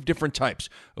 5 different types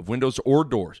of windows or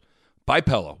doors by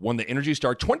Pella won the Energy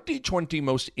Star 2020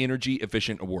 Most Energy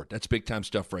Efficient Award. That's big-time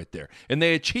stuff right there. And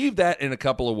they achieved that in a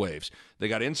couple of ways. They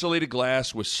got insulated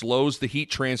glass, which slows the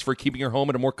heat transfer, keeping your home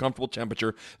at a more comfortable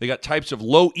temperature. They got types of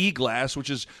low-E glass,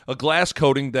 which is a glass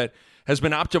coating that has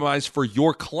been optimized for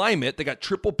your climate. They got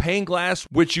triple pane glass,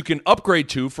 which you can upgrade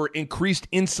to for increased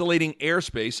insulating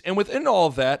airspace. And within all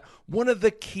of that, one of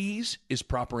the keys is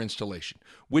proper installation,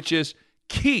 which is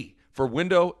key for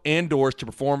window and doors to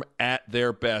perform at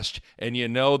their best. And you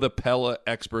know the Pella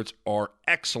experts are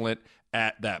excellent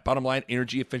at that. Bottom line,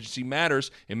 energy efficiency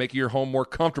matters in making your home more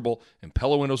comfortable, and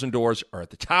Pella windows and doors are at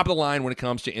the top of the line when it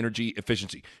comes to energy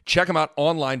efficiency. Check them out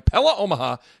online,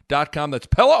 PellaOmaha.com. That's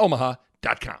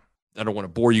PellaOmaha.com. I don't want to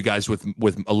bore you guys with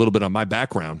a little bit on my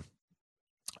background.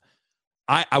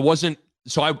 I was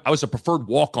a preferred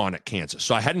walk-on at Kansas,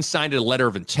 so I hadn't signed a letter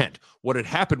of intent. What had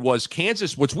happened was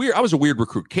Kansas, what's weird, I was a weird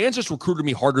recruit. Kansas recruited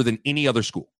me harder than any other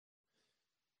school.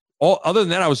 Other than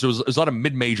that, there was a lot of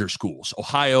mid-major schools,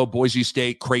 Ohio, Boise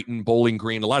State, Creighton, Bowling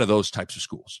Green, a lot of those types of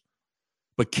schools.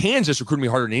 But Kansas recruited me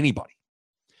harder than anybody.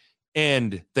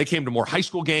 And they came to more high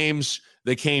school games.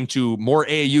 They came to more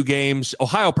AAU games.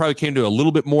 Ohio probably came to a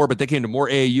little bit more, but they came to more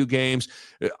AAU games.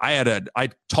 I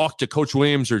talked to Coach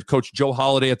Williams or Coach Joe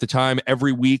Holliday at the time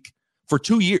every week for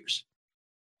 2 years.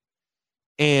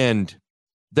 And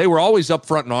they were always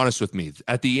upfront and honest with me.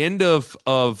 At the end of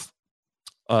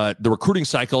the recruiting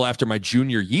cycle after my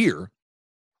junior year,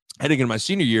 heading into my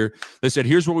senior year, they said,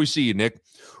 here's what we see, Nick.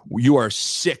 You are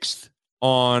 6th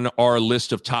on our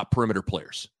list of top perimeter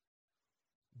players.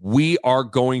 We are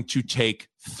going to take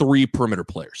 3 perimeter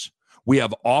players. We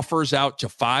have offers out to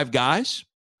 5 guys.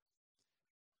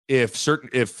 If some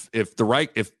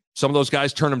of those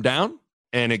guys turn them down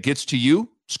and it gets to you,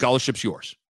 scholarship's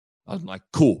yours. I'm like,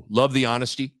 cool. Love the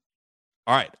honesty.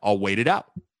 All right, I'll wait it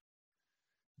out.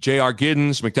 J.R.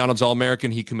 Giddens, McDonald's All-American,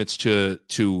 he commits to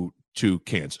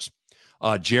Kansas.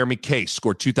 Jeremy Case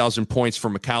scored 2,000 points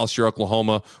for McAllister,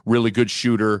 Oklahoma. Really good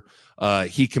shooter.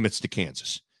 He commits to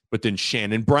Kansas. But then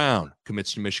Shannon Brown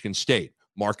commits to Michigan State.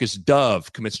 Marcus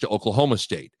Dove commits to Oklahoma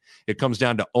State. It comes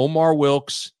down to Omar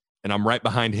Wilkes, and I'm right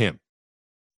behind him.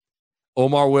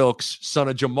 Omar Wilkes, son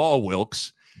of Jamal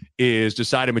Wilkes, is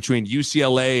deciding between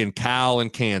UCLA and Cal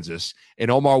and Kansas,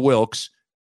 and Omar Wilkes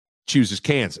chooses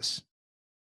Kansas.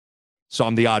 So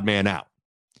I'm the odd man out.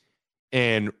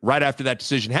 And right after that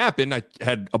decision happened, I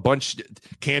had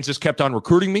Kansas kept on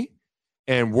recruiting me.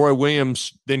 And Roy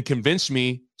Williams then convinced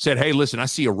me, said, hey, listen, I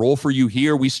see a role for you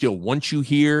here. We still want you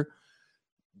here.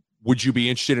 Would you be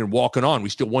interested in walking on? We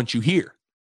still want you here.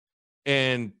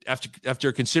 And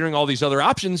after considering all these other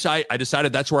options, I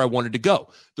decided that's where I wanted to go.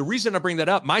 The reason I bring that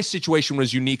up, my situation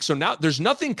was unique. So now there's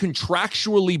nothing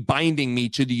contractually binding me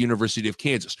to the University of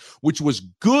Kansas, which was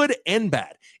good and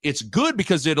bad. It's good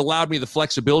because it allowed me the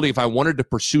flexibility. If I wanted to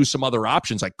pursue some other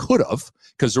options, I could have,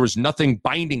 because there was nothing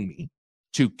binding me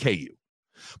to KU.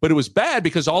 But it was bad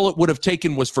because all it would have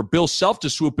taken was for Bill Self to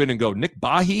swoop in and go, Nick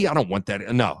Bahi, I don't want that.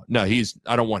 No,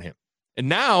 I don't want him. And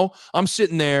now I'm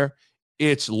sitting there.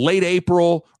 It's late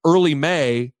April, early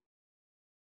May.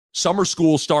 Summer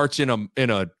school starts in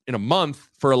a month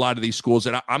for a lot of these schools,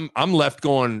 and I'm left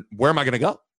going, where am I going to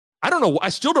go? I don't know. I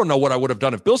still don't know what I would have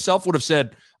done if Bill Self would have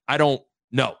said, I don't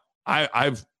know.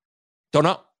 I don't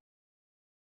know.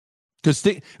 Because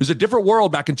it was a different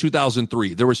world back in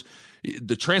 2003. There was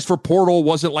the transfer portal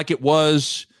wasn't like it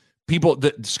was.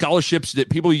 The scholarships that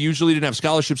people usually didn't have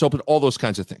scholarships open, all those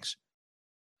kinds of things.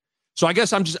 So I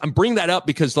guess I'm bringing that up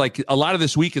because like a lot of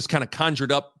this week has kind of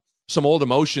conjured up some old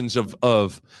emotions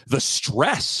of the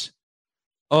stress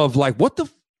of like, what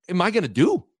am I going to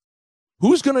do?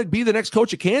 Who's going to be the next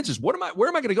coach at Kansas? Where am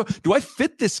I going to go? Do I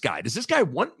fit this guy? Does this guy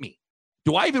want me?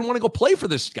 Do I even want to go play for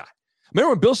this guy?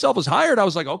 Remember when Bill Self was hired, I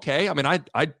was like, okay. I mean, I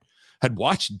had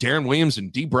watched Darren Williams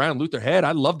and D. Brown, Luther Head.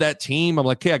 I love that team. I'm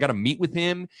like, okay, I got to meet with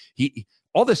him.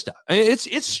 All this stuff. I mean,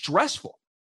 it's stressful.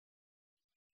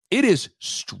 It is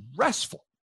stressful.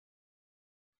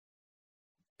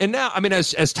 And now, I mean,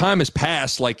 as time has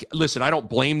passed, like, listen, I don't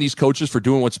blame these coaches for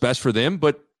doing what's best for them,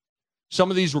 but some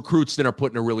of these recruits then are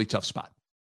put in a really tough spot.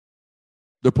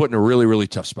 They're put in a really, really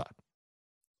tough spot.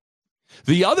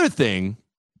 The other thing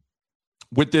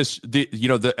with this,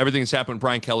 everything that's happened with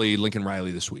Brian Kelly, Lincoln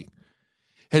Riley this week,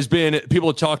 has been people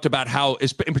have talked about how,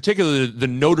 in particular, the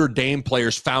Notre Dame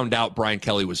players found out Brian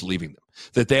Kelly was leaving them,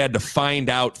 that they had to find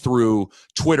out through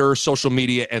Twitter, social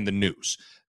media, and the news.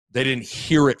 They didn't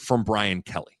hear it from Brian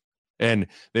Kelly. And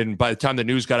then by the time the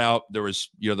news got out, there was,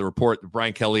 the report that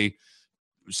Brian Kelly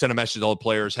sent a message to all the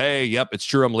players, hey, yep, it's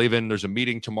true, I'm leaving. There's a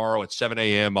meeting tomorrow at 7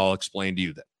 a.m. I'll explain to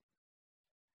you then.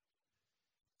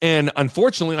 And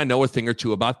unfortunately, I know a thing or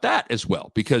two about that as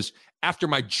well, because after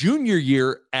my junior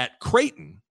year at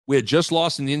Creighton, we had just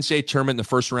lost in the NCAA tournament in the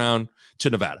first round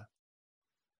to Nevada.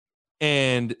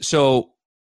 And so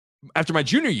after my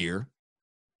junior year,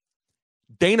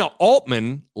 Dana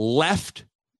Altman left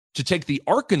to take the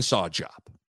Arkansas job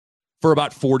for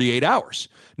about 48 hours.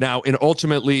 Now, in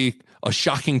ultimately a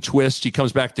shocking twist, he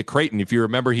comes back to Creighton. If you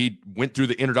remember, he went through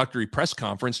the introductory press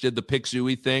conference, did the Pick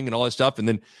Zooey thing and all that stuff, and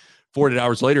then 48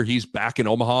 hours later, he's back in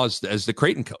Omaha as the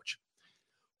Creighton coach.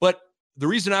 But the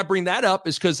reason I bring that up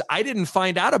is because I didn't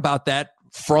find out about that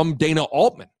from Dana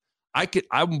Altman.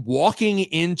 I'm walking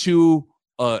into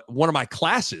one of my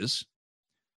classes,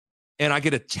 and I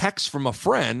get a text from a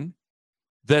friend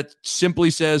that simply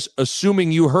says,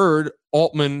 assuming you heard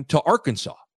Altman to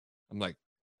Arkansas. I'm like,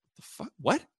 the fuck?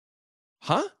 What?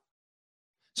 Huh?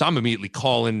 So I'm immediately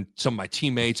calling some of my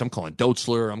teammates. I'm calling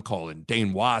Dotzler. I'm calling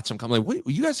Dane Watts. I'm calling, like, wait,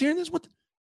 were you guys hearing this? What?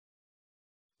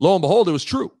 Lo and behold, it was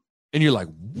true. And you're like,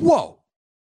 whoa.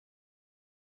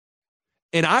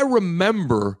 And I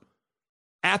remember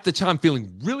at the time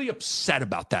feeling really upset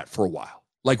about that for a while,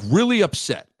 like really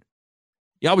upset.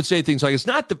 Yeah, I would say things like,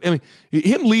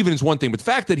 him leaving is one thing, but the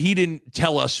fact that he didn't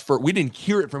tell us we didn't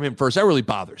hear it from him first, that really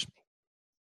bothers me.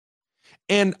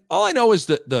 And all I know is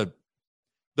that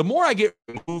the more I get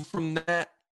removed from that,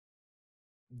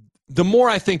 the more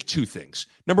I think two things.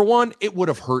 Number one, it would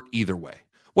have hurt either way.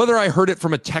 Whether I heard it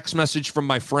from a text message from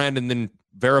my friend and then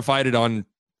verified it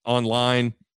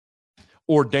online,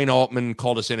 or Dana Altman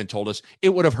called us in and told us, it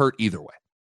would have hurt either way.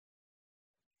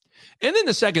 And then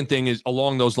the second thing is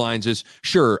along those lines is,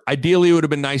 sure, ideally it would have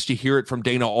been nice to hear it from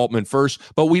Dana Altman first,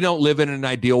 but we don't live in an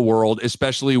ideal world,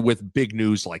 especially with big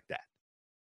news like that.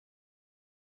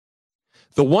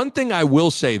 The one thing I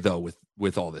will say, though,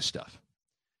 with all this stuff.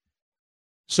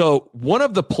 So one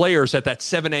of the players at that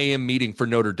 7 a.m. meeting for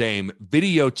Notre Dame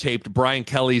videotaped Brian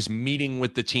Kelly's meeting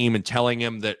with the team and telling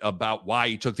him about why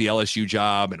he took the LSU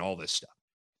job and all this stuff.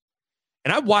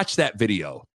 And I watched that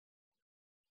video,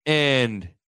 and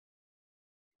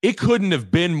it couldn't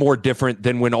have been more different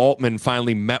than when Altman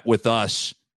finally met with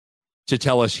us to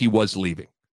tell us he was leaving.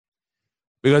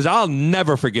 Because I'll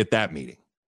never forget that meeting.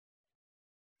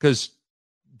 Because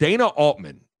Dana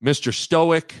Altman, Mr.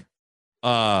 Stoic,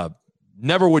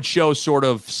 never would show sort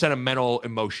of sentimental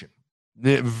emotion.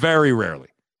 Very rarely.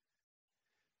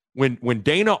 When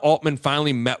Dana Altman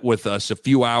finally met with us a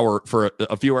few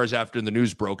hours after the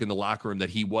news broke in the locker room that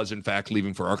he was in fact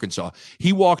leaving for Arkansas,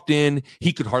 he walked in,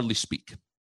 he could hardly speak.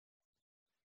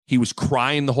 He was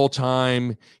crying the whole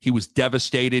time. He was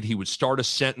devastated. He would start a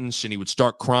sentence and he would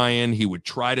start crying. He would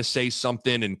try to say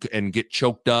something and get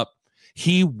choked up.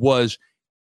 He was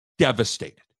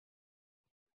devastated.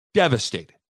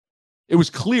 Devastated. It was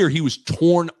clear he was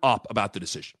torn up about the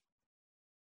decision.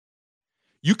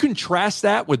 You contrast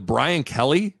that with Brian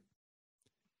Kelly.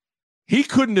 He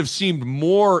couldn't have seemed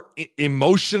more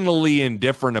emotionally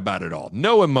indifferent about it all.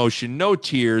 No emotion, no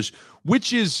tears,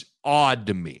 which is odd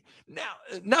to me. Now,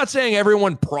 not saying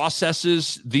everyone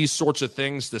processes these sorts of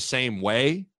things the same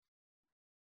way,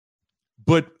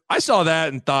 but I saw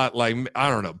that and thought, like, I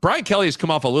don't know. Brian Kelly has come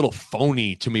off a little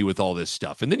phony to me with all this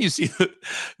stuff. And then you see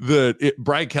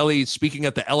Brian Kelly speaking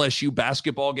at the LSU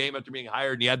basketball game after being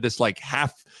hired, and he had this like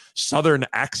half Southern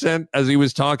accent as he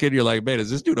was talking. You're like, man, is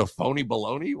this dude a phony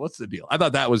baloney? What's the deal? I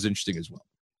thought that was interesting as well.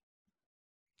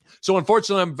 So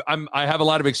unfortunately, I have a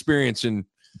lot of experience in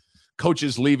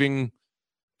coaches leaving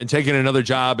and taking another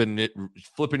job and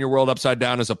flipping your world upside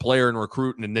down as a player and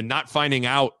recruiting, and then not finding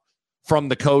out from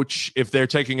the coach if they're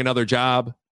taking another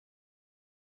job.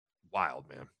 Wild,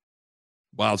 man.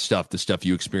 Wild stuff, the stuff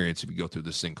you experience if you go through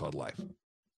this thing called life.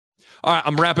 All right,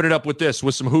 I'm wrapping it up with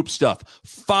some hoop stuff.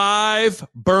 5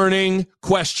 burning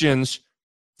questions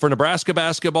for Nebraska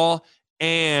basketball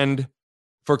and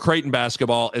for Creighton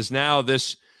basketball, as now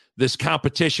this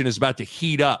competition is about to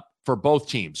heat up for both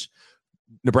teams.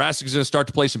 Nebraska's going to start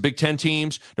to play some Big Ten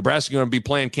teams. Nebraska's going to be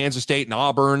playing Kansas State and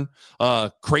Auburn.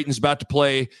 Creighton's about to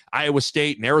play Iowa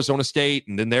State and Arizona State,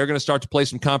 and then they're going to start to play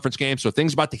some conference games. So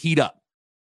things about to heat up.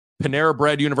 Panera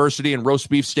Bread University and Roast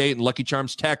Beef State and Lucky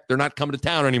Charms Tech, they're not coming to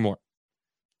town anymore.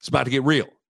 It's about to get real.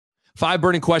 5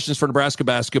 burning questions for Nebraska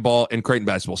basketball and Creighton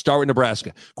basketball. Start with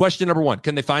Nebraska. Question number 1,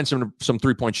 can they find some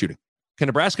three-point shooting? Can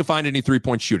Nebraska find any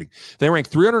three-point shooting? They rank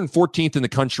 314th in the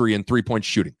country in three-point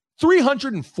shooting.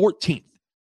 314th.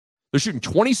 They're shooting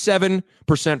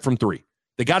 27% from 3.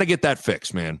 They got to get that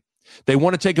fixed, man. They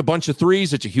want to take a bunch of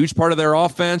threes. It's a huge part of their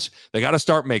offense. They got to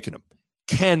start making them.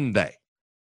 Can they?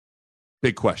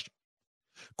 Big question.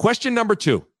 Question number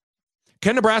 2.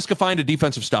 Can Nebraska find a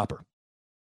defensive stopper?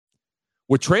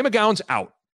 With Trey McGowan's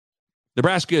out,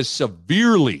 Nebraska is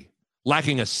severely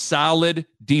lacking a solid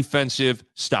defensive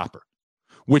stopper,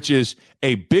 which is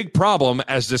a big problem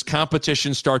as this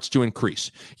competition starts to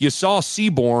increase. You saw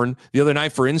Seaborn the other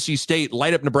night for NC State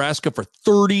light up Nebraska for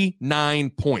 39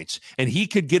 points, and he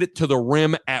could get it to the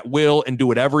rim at will and do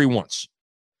whatever he wants.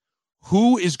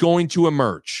 Who is going to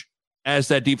emerge as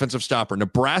that defensive stopper?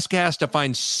 Nebraska has to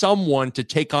find someone to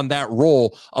take on that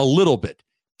role a little bit.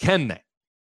 Can they?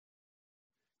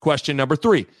 Question number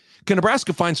 3. Can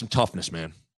Nebraska find some toughness,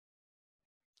 man?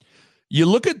 You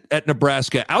look at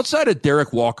Nebraska, outside of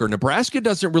Derek Walker, Nebraska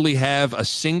doesn't really have a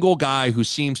single guy who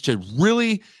seems to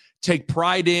really take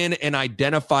pride in and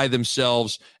identify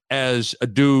themselves as a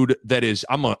dude that is,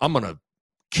 I'm going to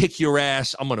kick your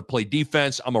ass. I'm going to play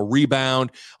defense. I'm going to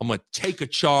rebound. I'm going to take a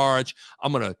charge.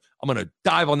 I'm going to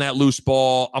dive on that loose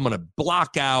ball. I'm going to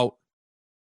block out.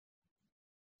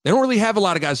 They don't really have a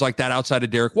lot of guys like that outside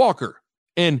of Derek Walker.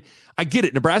 And I get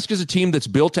it. Nebraska is a team that's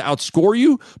built to outscore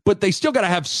you, but they still got to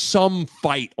have some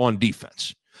fight on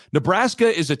defense.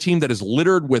 Nebraska is a team that is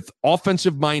littered with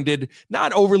offensive-minded,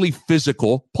 not overly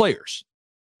physical players,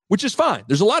 which is fine.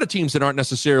 There's a lot of teams that aren't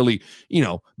necessarily,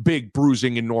 big,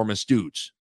 bruising, enormous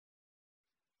dudes.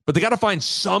 But they got to find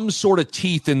some sort of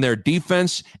teeth in their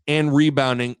defense and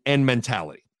rebounding and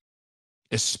mentality,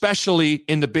 especially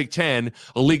in the Big Ten,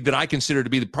 a league that I consider to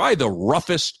be probably the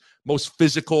roughest, most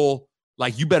physical,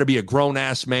 like you better be a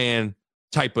grown-ass man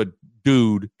type of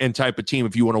dude and type of team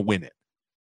if you want to win it.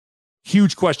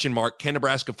 Huge question mark. Can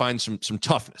Nebraska find some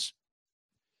toughness?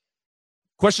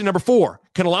 Question number 4.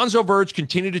 Can Alonzo Verge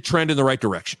continue to trend in the right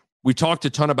direction? We talked a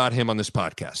ton about him on this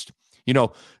podcast.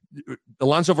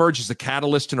 Alonzo Verge is the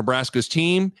catalyst to Nebraska's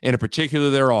team, and in particular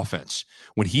their offense.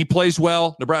 When he plays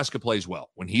well, Nebraska plays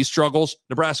well. When he struggles,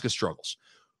 Nebraska struggles.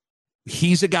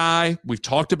 He's a guy, we've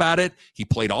talked about it. He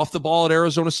played off the ball at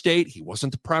Arizona State. He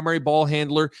wasn't the primary ball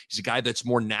handler. He's a guy that's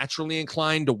more naturally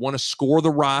inclined to want to score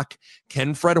the rock.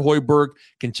 Can Fred Hoiberg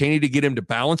continue to get him to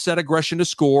balance that aggression to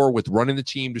score with running the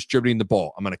team, distributing the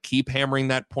ball? I'm going to keep hammering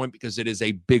that point because it is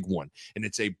a big one, and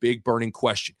it's a big burning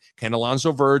question. Can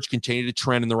Alonzo Verge continue to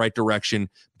trend in the right direction,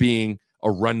 being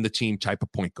a run-the-team type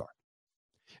of point guard?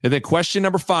 And then question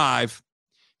number 5,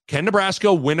 can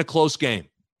Nebraska win a close game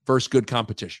versus good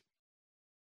competition?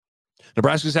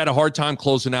 Nebraska's had a hard time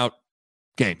closing out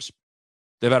games.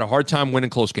 They've had a hard time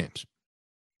winning close games.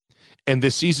 And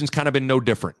this season's kind of been no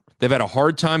different. They've had a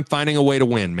hard time finding a way to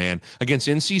win, man. Against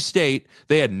NC State,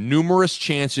 they had numerous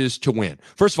chances to win.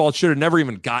 First of all, it should have never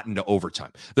even gotten to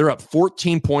overtime. They're up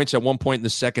 14 points at one point in the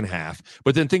second half.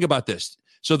 But then think about this.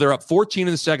 So they're up 14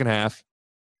 in the second half.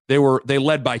 They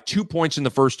led by 2 points in the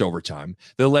first overtime.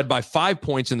 They led by 5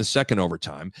 points in the second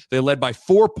overtime. They led by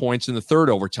 4 points in the third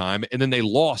overtime, and then they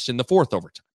lost in the fourth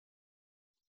overtime.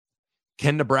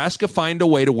 Can Nebraska find a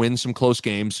way to win some close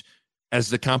games as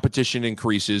the competition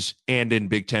increases and in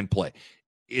Big Ten play?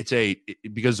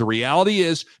 Because the reality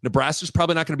is Nebraska's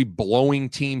probably not going to be blowing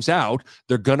teams out.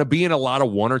 They're going to be in a lot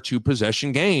of 1 or 2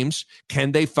 possession games.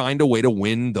 Can they find a way to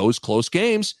win those close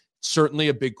games? Certainly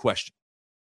a big question.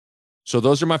 So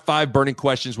those are my 5 burning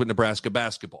questions with Nebraska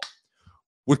basketball.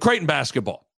 With Creighton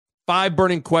basketball, 5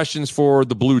 burning questions for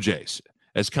the Blue Jays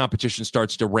as competition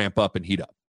starts to ramp up and heat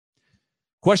up.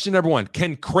 Question number 1,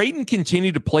 can Creighton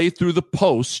continue to play through the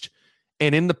post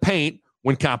and in the paint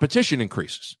when competition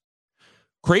increases?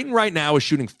 Creighton right now is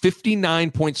shooting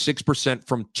 59.6%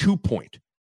 from 2-point.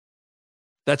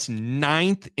 That's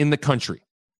 9th in the country.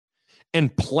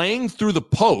 And playing through the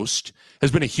post has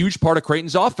been a huge part of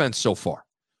Creighton's offense so far.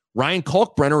 Ryan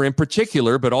Kalkbrenner in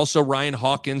particular, but also Ryan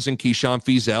Hawkins and Keyshawn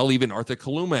Feazell, even Arthur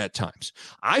Kaluma at times.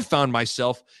 I found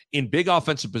myself in big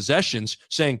offensive possessions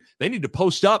saying they need to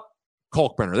post up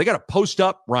Kalkbrenner. They got to post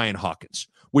up Ryan Hawkins,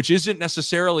 which isn't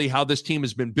necessarily how this team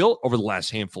has been built over the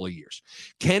last handful of years.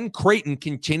 Can Creighton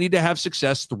continue to have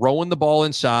success throwing the ball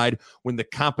inside when the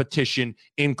competition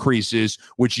increases,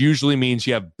 which usually means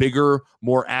you have bigger,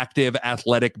 more active,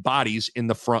 athletic bodies in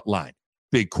the front line?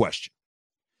 Big question.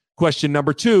 Question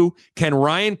number 2, can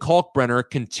Ryan Kalkbrenner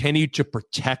continue to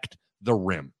protect the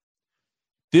rim?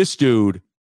 This dude,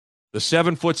 the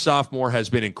 7-foot sophomore, has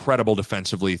been incredible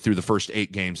defensively through the first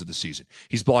 8 games of the season.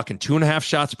 He's blocking 2.5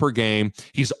 shots per game.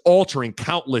 He's altering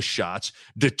countless shots,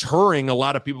 deterring a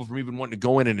lot of people from even wanting to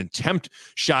go in and attempt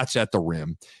shots at the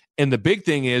rim. And the big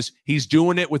thing is he's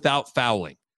doing it without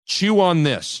fouling. Chew on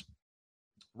this.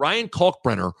 Ryan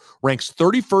Kalkbrenner ranks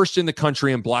 31st in the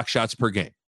country in block shots per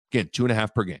game. Again,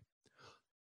 2.5 per game.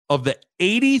 Of the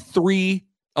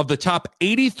top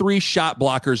 83 shot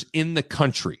blockers in the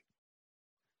country,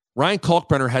 Ryan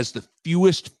Kalkbrenner has the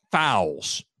fewest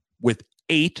fouls with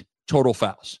 8 total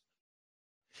fouls.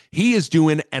 He is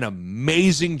doing an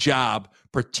amazing job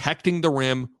protecting the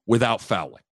rim without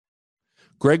fouling.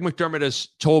 Greg McDermott has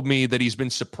told me that he's been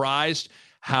surprised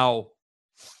how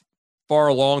far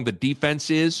along the defense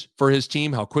is for his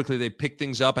team, how quickly they pick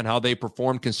things up and how they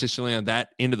perform consistently on that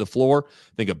end of the floor.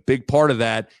 I think a big part of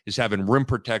that is having rim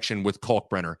protection with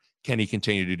Kalkbrenner. Can he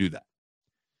continue to do that?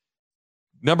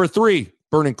 Number 3,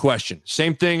 burning question.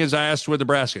 Same thing as I asked with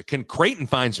Nebraska. Can Creighton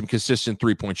find some consistent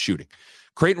three-point shooting?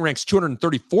 Creighton ranks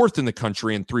 234th in the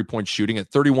country in three-point shooting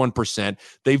at 31%.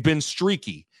 They've been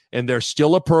streaky, and they're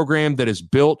still a program that is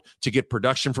built to get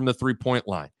production from the three-point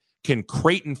line. Can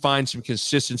Creighton find some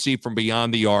consistency from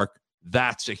beyond the arc?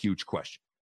 That's a huge question.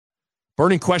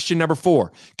 Burning question number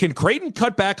 4. Can Creighton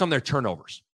cut back on their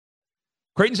turnovers?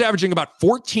 Creighton's averaging about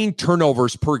 14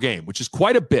 turnovers per game, which is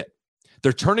quite a bit.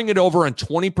 They're turning it over on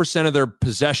 20% of their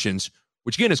possessions,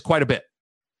 which again is quite a bit.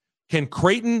 Can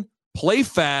Creighton play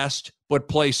fast, but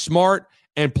play smart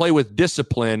and play with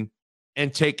discipline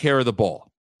and take care of the ball?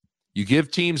 You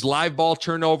give teams live ball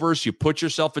turnovers, you put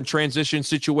yourself in transition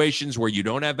situations where you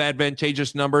don't have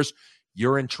advantageous numbers,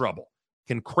 you're in trouble.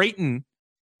 Can Creighton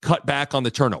cut back on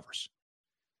the turnovers?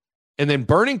 And then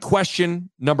burning question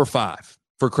number 5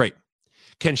 for Creighton.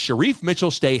 Can Sharif Mitchell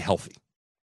stay healthy?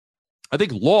 I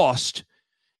think lost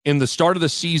in the start of the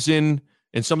season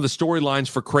and some of the storylines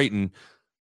for Creighton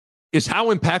is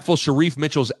how impactful Sharif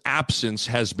Mitchell's absence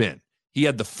has been. He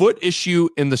had the foot issue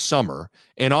in the summer,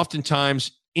 and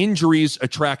oftentimes injuries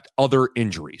attract other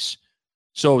injuries.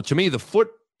 So to me, the foot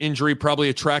injury probably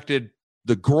attracted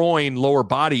the groin lower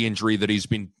body injury that he's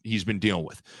been dealing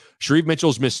with. Sharif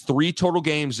Mitchell's missed 3 total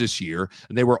games this year,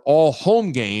 and they were all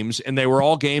home games, and they were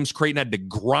all games Creighton had to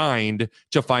grind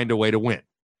to find a way to win.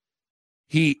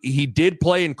 He did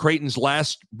play in Creighton's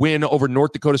last win over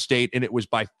North Dakota State, and it was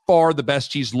by far the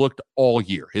best he's looked all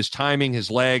year. His timing, his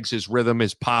legs, his rhythm,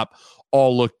 his pop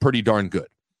all looked pretty darn good.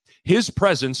 His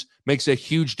presence makes a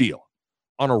huge deal.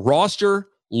 On a roster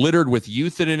littered with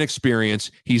youth and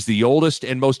inexperience, he's the oldest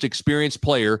and most experienced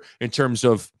player in terms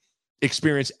of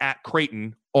experience at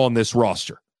Creighton on this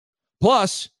roster.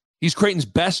 Plus, he's Creighton's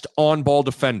best on-ball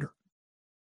defender.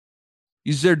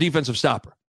 He's their defensive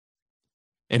stopper.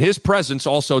 And his presence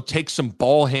also takes some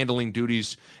ball handling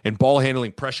duties and ball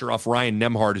handling pressure off Ryan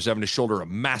Nembhard, who's having to shoulder a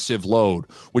massive load,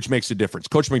 which makes a difference.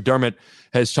 Coach McDermott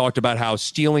has talked about how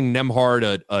stealing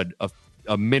Nembhard a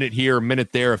a minute here, a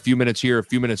minute there, a few minutes here, a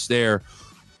few minutes there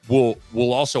will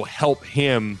also help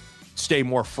him stay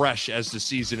more fresh as the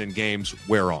season and games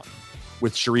wear on.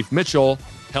 With Sharif Mitchell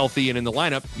healthy and in the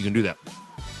lineup, you can do that.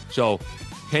 So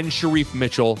can Sharif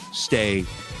Mitchell stay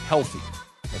healthy?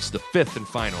 That's the fifth and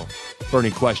final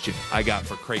burning question I got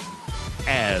for Creighton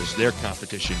as their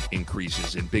competition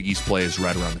increases and Big East play is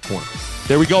right around the corner.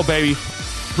 There we go, baby.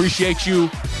 Appreciate you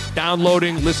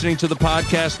downloading, listening to the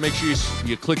podcast. Make sure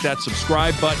you click that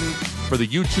subscribe button. For the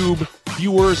YouTube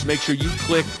viewers, make sure you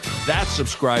click that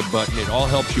subscribe button. It all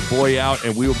helps your boy out,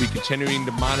 and we will be continuing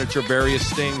to monitor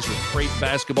various things with Creighton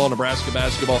basketball, Nebraska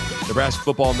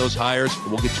football, and those hires.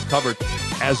 We'll get you covered,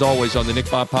 as always, on the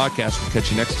Nick Bob Podcast. We'll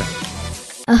catch you next time.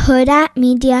 A Huda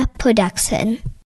Media Production.